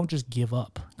in. Don't just give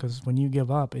up, because when you give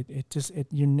up,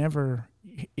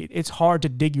 it's hard to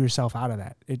dig yourself out of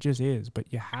that. It just is. But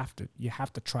you have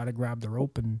to try to grab the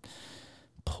rope and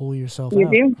pull yourself out.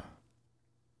 You do.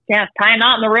 Yeah, tie a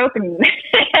knot in the rope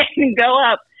and go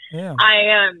up. Yeah.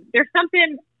 There's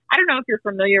something. I don't know if you're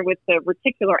familiar with the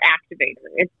reticular activator.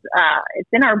 It's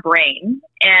in our brain,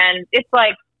 and it's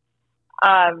like,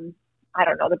 I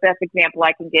don't know, the best example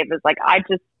I can give is like, I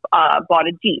just bought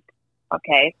a Jeep.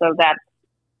 Okay. So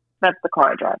that's the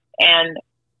car I drive. And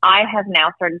I have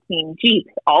now started seeing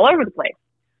Jeeps all over the place,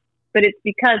 but it's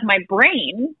because my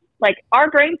brain, like our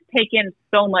brains take in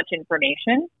so much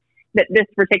information that this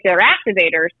reticular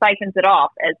activator siphons it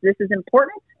off as this is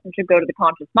important and should go to the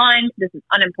conscious mind. This is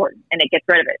unimportant, and it gets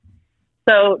rid of it.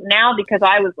 So now, because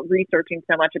I was researching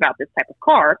so much about this type of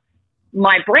car,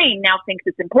 my brain now thinks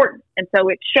it's important. And so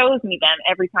it shows me them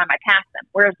every time I pass them.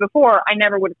 Whereas before, I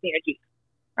never would have seen a Jeep,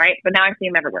 right? But now I see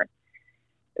them everywhere.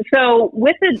 So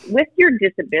with your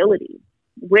disability,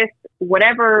 with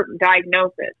whatever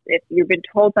diagnosis, if you've been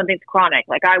told something's chronic,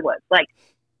 like I was, like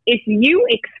if you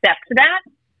accept that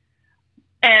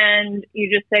and you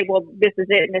just say, well, this is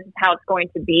it and this is how it's going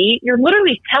to be, you're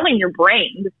literally telling your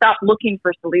brain to stop looking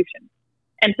for solutions.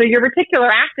 And so your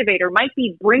reticular activator might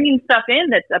be bringing stuff in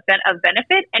that's of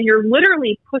benefit, and you're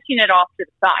literally pushing it off to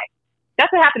the side.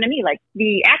 That's what happened to me. Like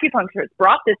the acupuncturist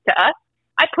brought this to us.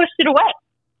 I pushed it away.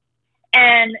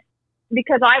 And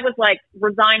because I was like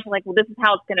resigned to like, well, this is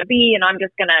how it's going to be, and I'm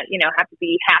just going to, have to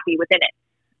be happy within it.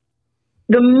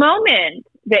 The moment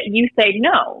that you say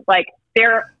no, like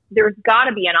there's got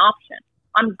to be an option.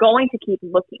 I'm going to keep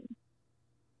looking.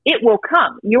 It will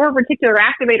come. Your reticular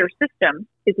activator system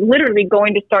is literally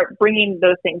going to start bringing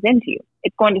those things into you.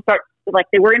 It's going to start, like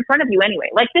they were in front of you anyway.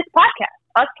 Like this podcast,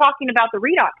 us talking about the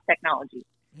redox technology.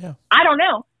 Yeah. I don't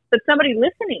know, but somebody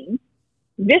listening,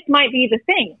 this might be the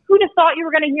thing. Who'd have thought you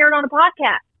were going to hear it on a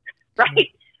podcast,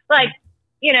 right? Like,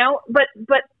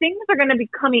 but things are going to be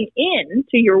coming in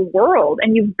to your world,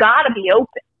 and you've got to be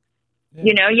open.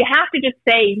 Yeah. You have to just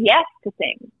say yes to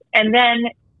things. And then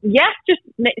yes just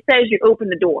says you open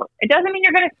the door. It doesn't mean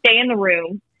you're going to stay in the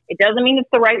room. It doesn't mean it's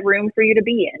the right room for you to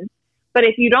be in. But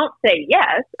if you don't say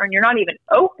yes, or you're not even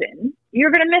open,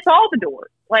 you're going to miss all the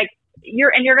doors. Like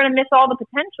you're going to miss all the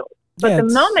potential. But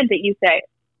the moment that you say,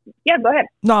 yeah, go ahead.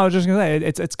 No, I was just going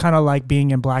to say, it's kind of like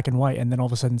being in black and white, and then all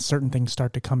of a sudden certain things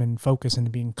start to come in focus into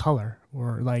being color,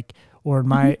 or in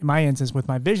my instance with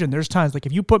my vision, there's times like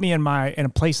if you put me in a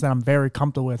place that I'm very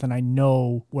comfortable with and I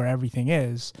know where everything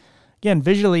is, again,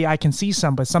 visually I can see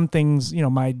but some things,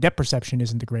 my depth perception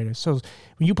isn't the greatest. So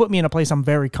when you put me in a place I'm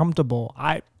very comfortable,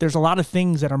 there's a lot of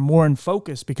things that are more in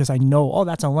focus because I know, oh,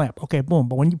 that's a lamp. Okay, boom.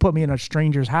 But when you put me in a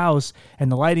stranger's house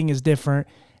and the lighting is different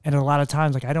And a lot of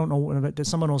times, like, I don't know,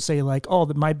 someone will say like, oh,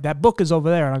 that book is over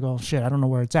there. And I go, shit, I don't know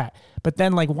where it's at. But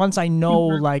then like, once I know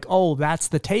like, oh, that's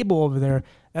the table over there,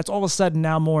 that's all of a sudden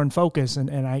now more in focus.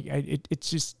 And it's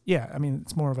just, yeah, I mean,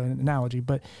 it's more of an analogy,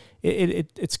 but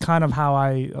it's kind of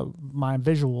how my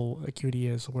visual acuity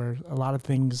is, where a lot of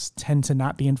things tend to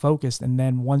not be in focus. And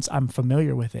then once I'm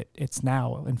familiar with it, it's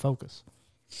now in focus.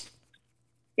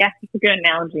 Yeah, it's a good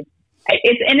analogy.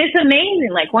 It's amazing.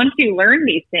 Like once you learn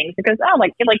these things, because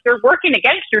like you're working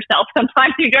against yourself.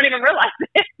 Sometimes you don't even realize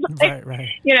it. Like, right.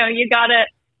 You know, you gotta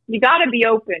be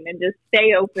open and just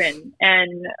stay open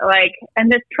and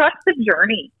just trust the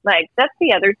journey. Like that's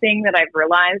the other thing that I've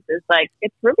realized is like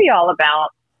it's really all about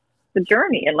the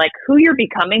journey and like who you're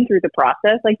becoming through the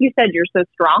process. Like you said, you're so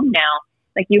strong now.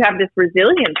 Like you have this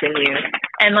resilience in you,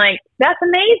 and like that's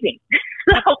amazing.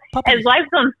 So as life's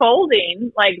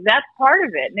unfolding, like that's part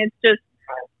of it, and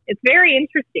it's very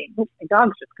interesting. My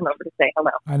dog's just come over to say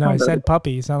hello. I know. I said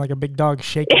puppy. You sound like a big dog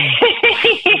shaking.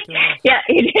 Yeah,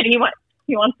 he did. He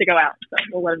wants to go out, so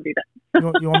we'll let him do that.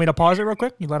 You want me to pause it real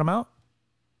quick? You let him out?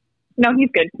 No, he's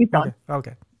good. He's gone.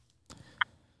 Okay.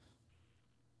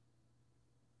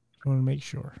 I want to make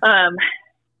sure.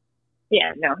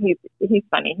 Yeah, no, he's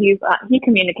funny. He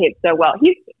communicates so well.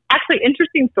 He's actually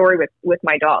interesting story with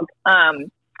my dog.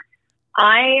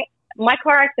 My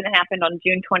car accident happened on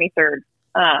June 23rd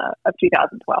of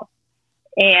 2012,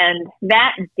 and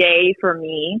that day for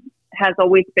me has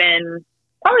always been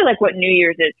probably like what New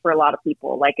Year's is for a lot of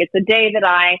people. Like it's a day that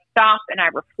I stop and I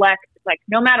reflect. Like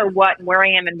no matter what and where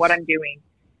I am and what I'm doing,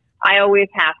 I always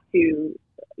have to,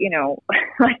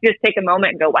 like just take a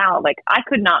moment and go, wow, like I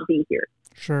could not be here.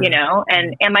 Sure.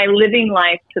 And am I living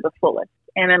life to the fullest?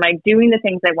 And am I doing the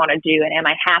things I want to do? And am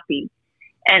I happy?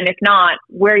 And if not,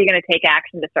 where are you going to take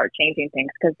action to start changing things?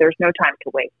 Because there's no time to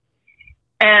waste.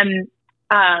 And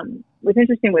what's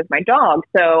interesting with my dog,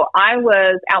 so I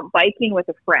was out biking with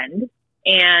a friend,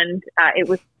 and it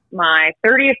was my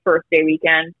 30th birthday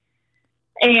weekend.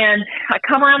 And I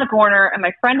come around the corner, and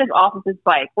my friend is off of his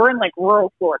bike. We're in like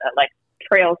rural Florida, like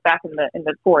trails back in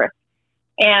the forest.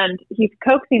 And he's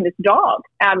coaxing this dog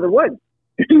out of the woods.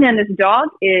 And this dog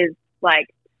is like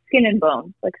skin and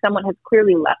bone. Like someone has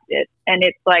clearly left it. And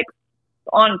it's like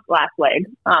on its last leg,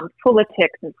 full of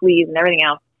ticks and fleas and everything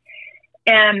else.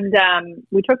 And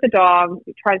we took the dog.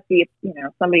 We tried to see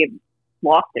if, somebody had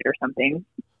lost it or something.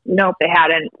 Nope, they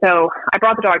hadn't. So I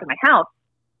brought the dog to my house.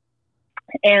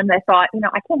 And I thought,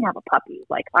 I can't have a puppy.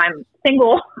 Like I'm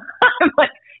single. I'm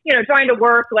like, trying to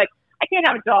work. Like I can't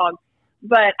have a dog.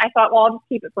 But I thought, well, I'll just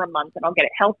keep it for a month and I'll get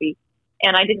it healthy.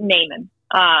 And I didn't name him.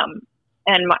 And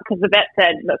because the vet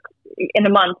said, look, in a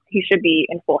month, he should be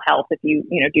in full health if you,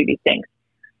 do these things.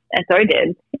 And so I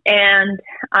did. And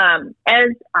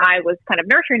as I was kind of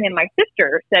nurturing him, my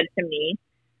sister said to me,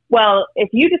 well,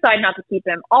 if you decide not to keep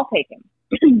him, I'll take him.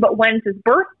 But when's his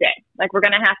birthday? Like, we're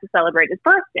going to have to celebrate his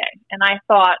birthday. And I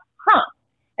thought,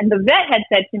 And the vet had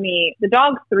said to me, the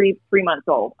dog's three months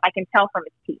old. I can tell from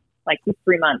his teeth, like he's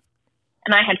 3 months.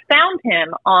 And I had found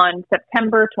him on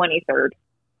September 23rd.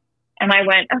 And I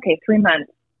went, okay, 3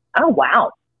 months. Oh,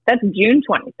 wow. That's June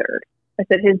 23rd. I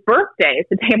said, his birthday is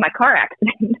the day of my car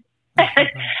accident.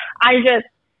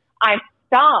 I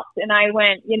stopped and I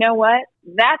went, you know what?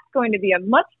 That's going to be a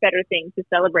much better thing to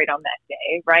celebrate on that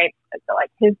day, right? So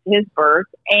like his birth.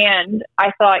 And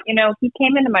I thought, he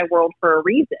came into my world for a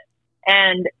reason.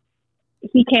 And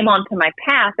he came onto my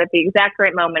path at the exact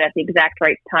right moment, at the exact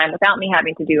right time, without me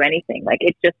having to do anything. Like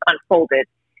it just unfolded.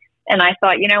 And I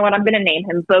thought, you know what, I'm going to name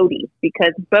him Bodhi,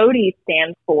 because Bodhi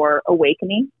stands for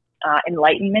awakening,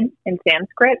 enlightenment in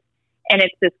Sanskrit. And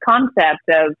it's this concept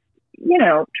of,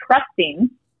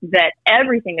 trusting that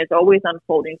everything is always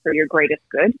unfolding for your greatest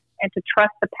good, and to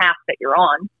trust the path that you're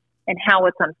on and how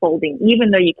it's unfolding, even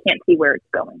though you can't see where it's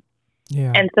going.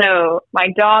 Yeah. And so my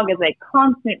dog is a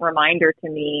constant reminder to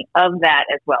me of that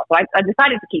as well. So I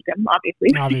decided to keep him,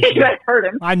 obviously. You guys heard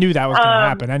him. I knew that was going to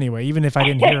happen anyway, even if I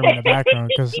didn't hear him in the background,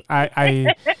 because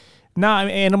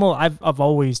animal. I've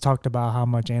always talked about how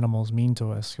much animals mean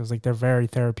to us, because like they're very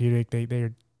therapeutic. They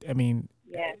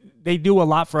do a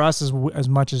lot for us as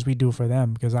much as we do for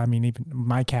them. Because even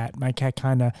my cat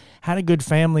kind of had a good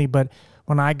family, but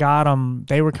when I got him,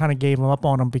 they were kind of gave up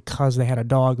on him because they had a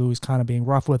dog who was kind of being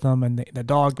rough with them, and the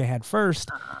dog they had first.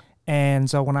 And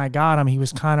so when I got him, he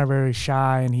was kind of very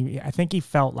shy, and I think he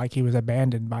felt like he was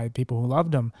abandoned by people who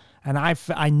loved him. And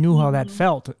I knew how that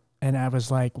felt. And I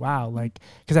was like, wow, like,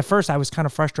 because at first I was kind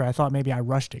of frustrated. I thought maybe I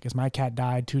rushed it, because my cat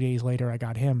died 2 days later. I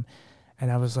got him.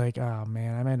 And I was like, oh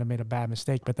man, I might have made a bad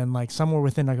mistake. But then like somewhere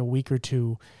within like a week or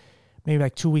two, maybe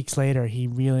like 2 weeks later, he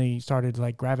really started to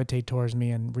like gravitate towards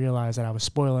me and realized that I was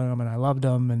spoiling him and I loved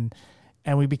him,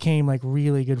 and we became like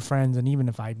really good friends. And even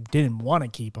if I didn't want to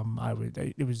keep him,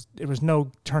 it was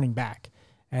no turning back.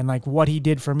 And like what he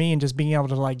did for me and just being able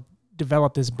to like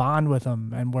develop this bond with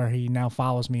him, and where he now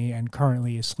follows me and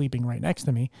currently is sleeping right next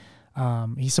to me.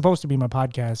 He's supposed to be my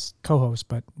podcast co-host,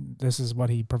 but this is what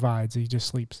he provides. He just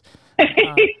sleeps.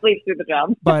 He sleeps through the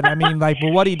job. But I mean, like,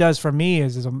 but what he does for me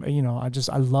is, you know,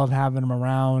 I love having him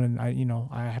around. And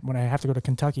when I have to go to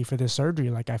Kentucky for this surgery,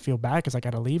 like I feel bad because I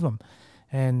got to leave him,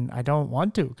 and I don't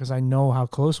want to, because I know how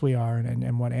close we are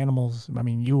and what animals. I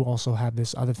mean, you also have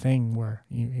this other thing where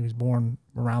he was born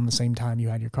around the same time you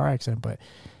had your car accident, but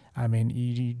I mean,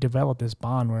 you develop this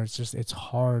bond where it's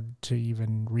hard to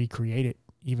even recreate it.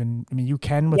 You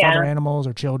can with other animals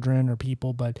or children or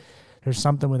people, but there's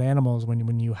something with animals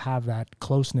when you have that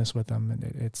closeness with them, and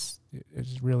it's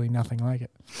really nothing like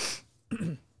it.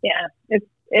 Yeah,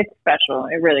 it's special.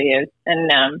 It really is.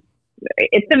 And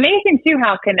it's amazing too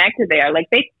how connected they are. Like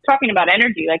talking about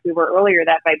energy, like we were earlier,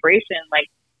 that vibration, like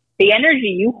the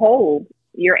energy you hold,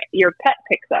 your pet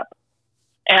picks up.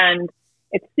 And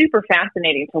it's super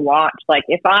fascinating to watch. Like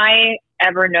if I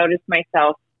ever notice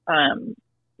myself,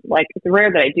 like it's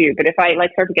rare that I do, but if I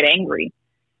like start to get angry,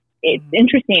 it's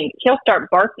interesting. He'll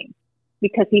start barking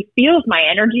because he feels my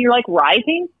energy like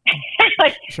rising.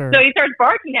 Like, sure. So he starts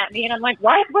barking at me, and I'm like,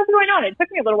 what's going on? It took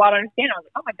me a little while to understand. I was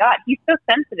like, oh my God, he's so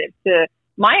sensitive to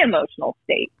my emotional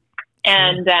state.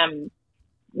 And,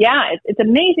 it's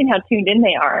amazing how tuned in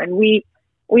they are. And we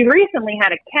recently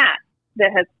had a cat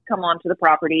that has come onto the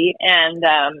property, and,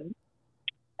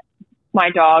 my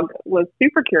dog was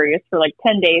super curious for like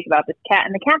 10 days about this cat,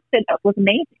 and the cat said that was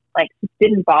amazing. Like, just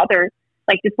didn't bother.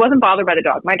 Like, just wasn't bothered by the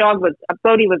dog. My dog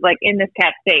Bodhi was like in this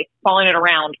cat's face, following it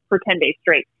around for 10 days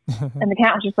straight. And the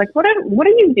cat was just like, what are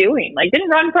you doing? Like, didn't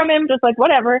run from him, just like,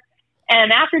 whatever.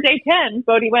 And after day 10,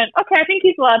 Bodhi went, okay, I think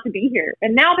he's allowed to be here.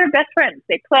 And now they're best friends.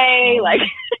 They play, like,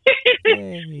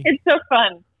 it's so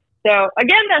fun. So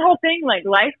again, that whole thing, like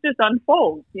life just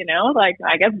unfolds, you know, like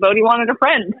I guess Bodhi wanted a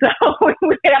friend. So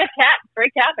we got a stray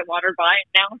cat that wandered by,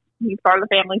 and now he's part of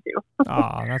the family too.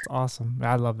 Oh, that's awesome.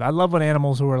 I love that. I love when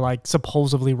animals who are like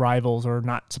supposedly rivals or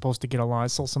not supposed to get along. I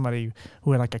saw somebody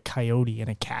who had like a coyote and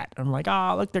a cat. I'm like,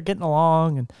 look, they're getting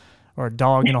along, or a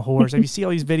dog and a horse. And you see all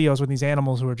these videos with these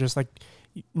animals who are just like,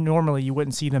 normally you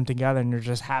wouldn't see them together, and they're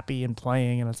just happy and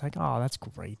playing. And it's like, oh, that's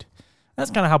great. That's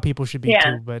kind of how people should be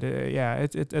too. But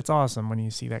it's awesome when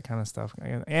you see that kind of stuff.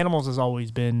 Animals has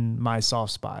always been my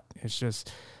soft spot. It's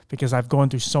just because I've gone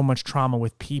through so much trauma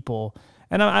with people,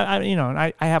 and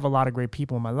I have a lot of great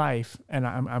people in my life, and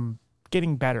I'm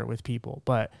getting better with people.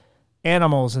 But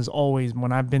animals has always,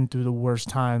 when I've been through the worst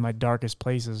time, my darkest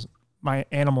places, my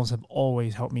animals have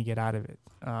always helped me get out of it.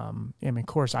 I mean, of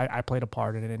course, I played a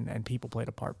part in it, and people played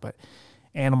a part, but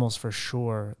animals for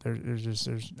sure.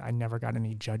 I never got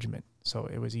any judgment, so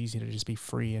it was easy to just be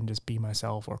free and just be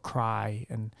myself or cry.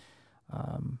 And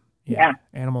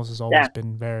animals has always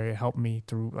been helped me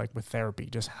through, like with therapy,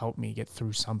 just helped me get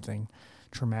through something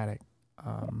traumatic.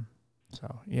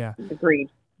 Agreed.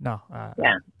 No,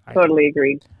 totally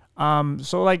agreed.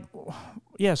 So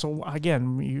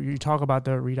again, you talk about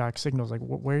the redox signals. Like,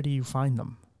 where do you find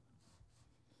them?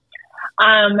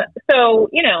 So,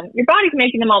 you know, your body's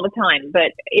making them all the time,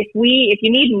 but if you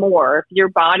need more, if your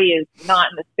body is not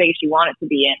in the space you want it to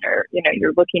be in, or, you know,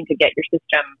 you're looking to get your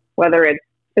system, whether it's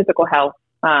physical health,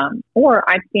 or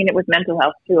I've seen it with mental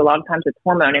health too. A lot of times it's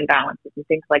hormone imbalances and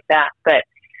things like that. But,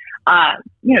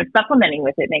 you know, supplementing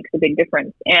with it makes a big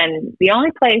difference. And the only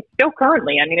place still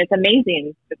currently, I mean, it's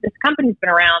amazing that this company's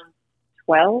been around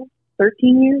 12,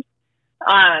 13 years.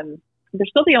 They're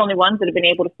still the only ones that have been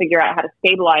able to figure out how to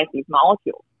stabilize these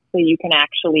molecules, so you can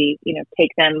actually, you know,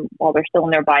 take them while they're still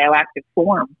in their bioactive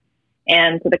form.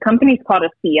 And so the company's called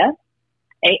ASEA,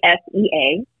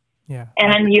 ASEA. Yeah.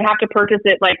 And you have to purchase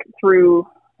it like through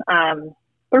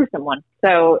someone.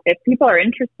 So if people are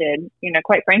interested, you know,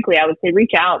 quite frankly, I would say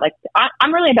reach out. Like,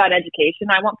 I'm really about education.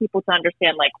 I want people to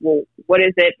understand, like, well, what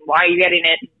is it? Why are you getting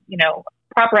it? You know,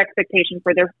 proper expectation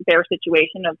for their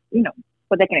situation of, you know,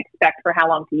 what they can expect for how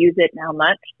long to use it and how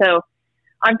much. So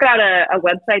I've got a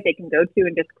website they can go to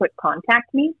and just click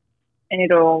contact me, and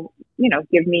it'll, you know,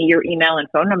 give me your email and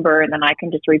phone number, and then I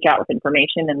can just reach out with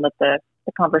information and let the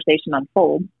conversation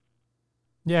unfold.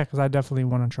 Yeah, because I definitely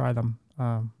want to try them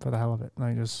for the hell of it.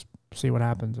 Like, just see what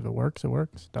happens. If it works, it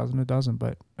works. Doesn't, it doesn't.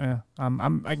 But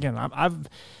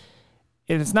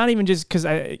it's not even just because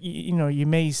you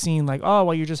may seem like, oh,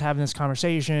 well, you're just having this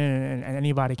conversation and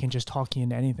anybody can just talk you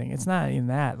into anything. It's not even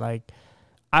that. Like,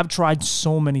 I've tried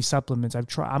so many supplements.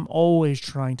 I'm always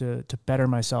trying to better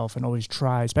myself and always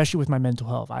try, especially with my mental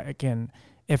health.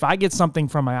 If I get something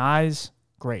from my eyes,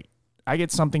 great. I get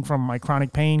something from my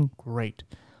chronic pain, great.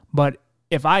 But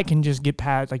if I can just get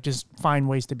past, like just find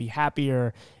ways to be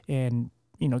happier and,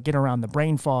 get around the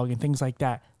brain fog and things like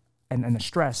that and the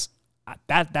stress,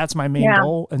 that's my main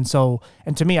goal. And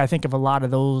to me, I think if a lot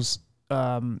of those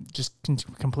just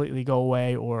completely go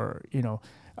away or,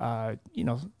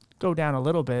 go down a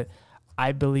little bit,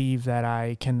 I believe that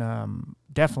I can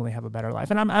definitely have a better life.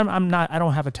 And I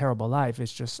don't have a terrible life.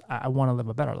 It's just I want to live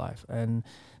a better life, and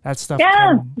that stuff.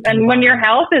 Yeah, and when your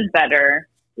health is better,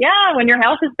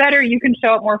 you can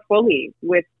show up more fully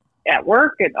at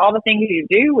work and all the things you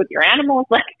do with your animals,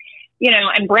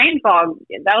 and brain fog.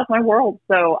 That was my world,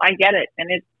 so I get it,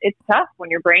 and it's tough when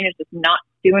your brain is just not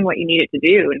doing what you need it to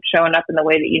do and showing up in the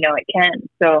way that it can.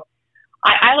 So.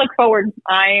 I look forward.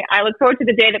 I look forward to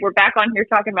the day that we're back on here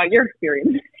talking about your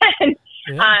experience. And,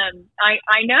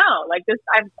 I know,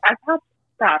 I've helped,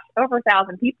 over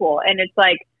 1,000 people, and it's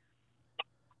like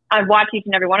I've watched each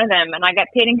and every one of them, and I got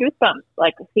paid in goosebumps,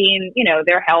 seeing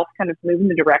their health kind of move in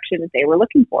the direction that they were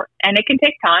looking for. And it can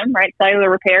take time, right? Cellular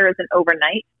repair isn't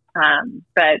overnight,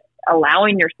 but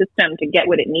allowing your system to get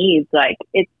what it needs,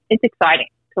 it's exciting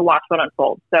to watch what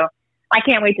unfolds. So. I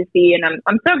can't wait to see, and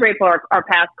I'm so grateful our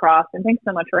paths crossed, and thanks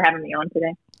so much for having me on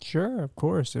today. Sure, of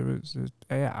course.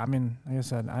 I mean, like I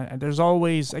said, there's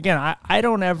always, again, I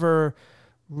don't ever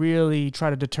really try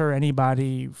to deter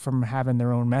anybody from having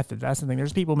their own method. That's the thing.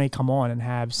 There's people may come on and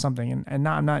have something, and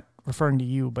I'm not referring to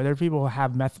you, but there are people who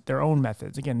have their own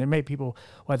methods. Again, there may be people,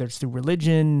 whether it's through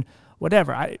religion,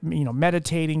 whatever,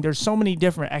 meditating, there's so many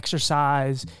different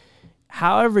exercise.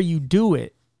 However you do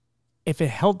it, if it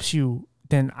helps you,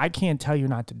 then I can't tell you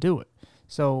not to do it.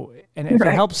 So, and if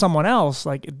it helps someone else,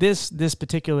 like this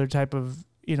particular type of,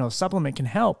 supplement can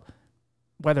help,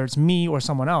 whether it's me or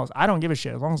someone else, I don't give a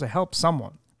shit as long as it helps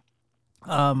someone.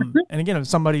 And again, if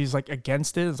somebody's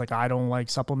against it, it's I don't like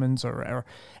supplements or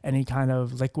any kind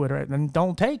of liquid, then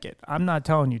don't take it. I'm not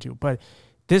telling you to, but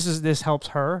this helps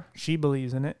her. She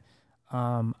believes in it.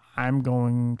 I'm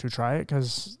going to try it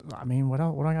because what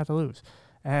do I got to lose?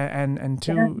 And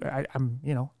two,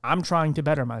 I'm trying to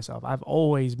better myself. I've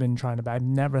always been trying to. I've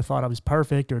never thought I was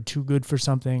perfect or too good for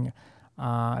something.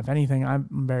 If anything, I'm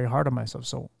very hard on myself.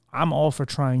 So I'm all for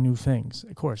trying new things.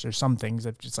 Of course, there's some things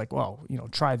that it's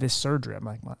try this surgery. I'm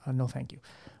like, no, thank you.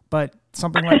 But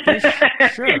something like this,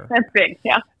 sure. That's big,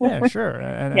 yeah. Yeah, sure.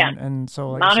 And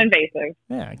so non-invasive.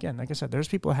 Again, like I said, there's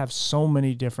people who have so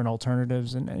many different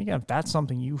alternatives, and again, if that's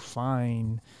something you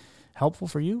find helpful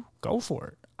for you, go for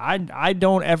it. I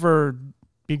don't ever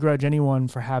begrudge anyone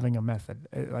for having a method.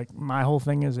 My whole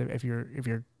thing is if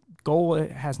your goal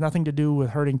has nothing to do with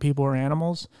hurting people or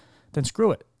animals, then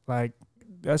screw it.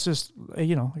 That's just,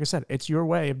 like I said, it's your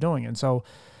way of doing it. And so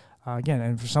again,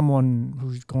 and for someone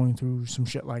who's going through some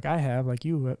shit like I have, like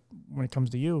you, when it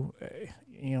comes to you,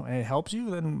 and it helps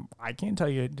you, then I can't tell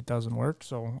you it doesn't work.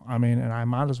 So, and I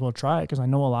might as well try it because I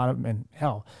know a lot of, and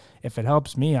hell, if it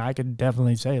helps me, I could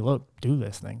definitely say, look, do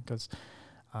this thing. Because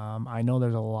I know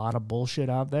there's a lot of bullshit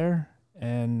out there,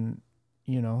 and,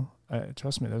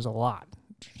 trust me, there's a lot.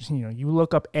 You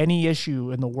look up any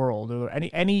issue in the world or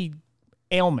any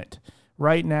ailment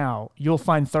right now, you'll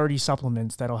find 30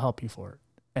 supplements that'll help you for it.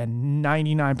 And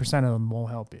 99% of them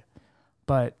won't help you.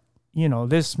 But,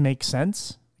 this makes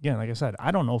sense. Again, like I said,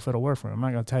 I don't know if it'll work for me. I'm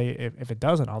not going to tell you if it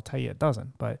doesn't. I'll tell you it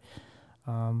doesn't. But,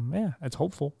 it's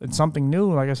hopeful. It's something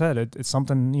new. Like I said, it's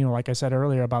something, like I said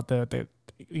earlier about the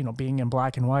being in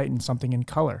black and white and something in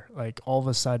color. All of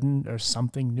a sudden, there's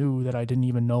something new that I didn't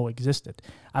even know existed.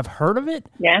 I've heard of it,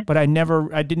 but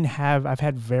I've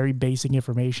had very basic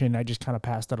information. I just kind of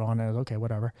passed it on as, okay,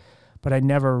 whatever. But I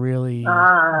never really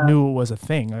knew it was a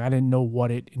thing. I didn't know what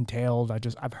it entailed.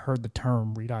 I've heard the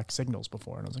term redox signals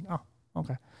before, and I was like, oh,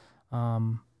 okay.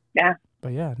 Yeah.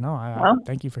 But yeah, no, I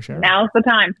thank you for sharing. Now's the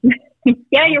time.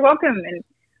 Yeah, you're welcome. And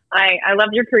I love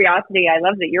your curiosity. I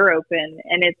love that you're open.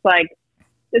 And it's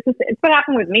it's what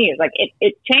happened with me. It's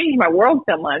it changed my world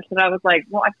so much that I was like,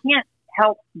 well, I can't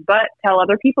help but tell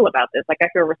other people about this. I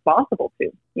feel responsible to,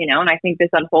 and I think this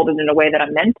unfolded in a way that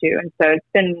I'm meant to. And so it's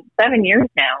been 7 years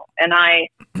now. And I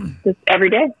just every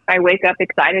day I wake up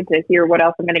excited to hear what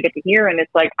else I'm going to get to hear. And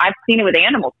it's I've seen it with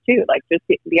animals too. Just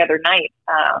the other night,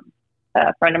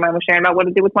 a friend of mine was sharing about what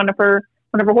to do with one of her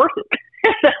horses.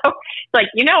 So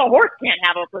it's a horse can't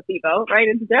have a placebo, right?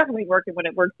 It's definitely working when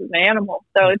it works with an animal.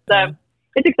 So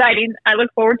it's exciting. I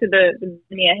look forward to the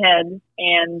journey ahead.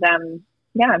 And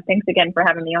thanks again for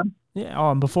having me on.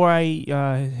 Yeah. Before I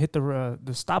hit the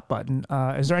stop button,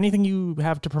 is there anything you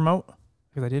have to promote?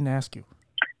 Because I didn't ask you.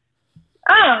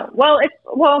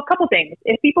 A couple things.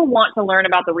 If people want to learn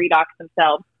about the redox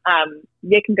themselves,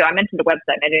 they can go. I mentioned the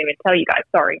website, and I didn't even tell you guys.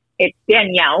 Sorry, it's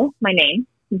Danielle, my name,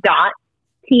 dot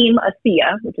Team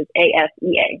ASEA, which is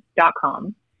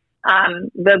ASEA.com.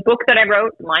 The book that I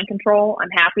wrote, Mind Control,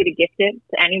 I'm happy to gift it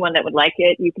to anyone that would like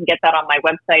it. You can get that on my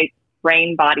website,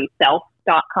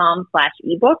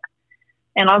 brainbodyself.com/ebook.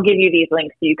 And I'll give you these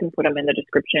links so you can put them in the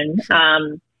description.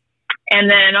 Sure. And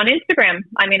then on Instagram,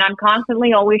 I'm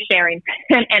constantly always sharing,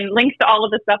 and links to all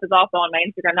of this stuff is also on my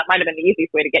Instagram. That might have been the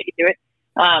easiest way to get you to it.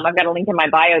 I've got a link in my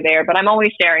bio there, but I'm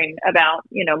always sharing about,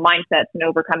 mindsets and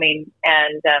overcoming,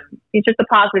 and it's just a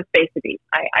positive space to be.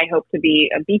 I hope to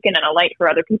be a beacon and a light for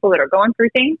other people that are going through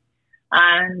things,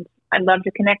 and I'd love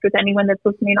to connect with anyone that's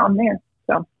listening on there.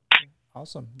 So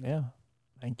awesome. Yeah.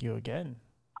 Thank you again.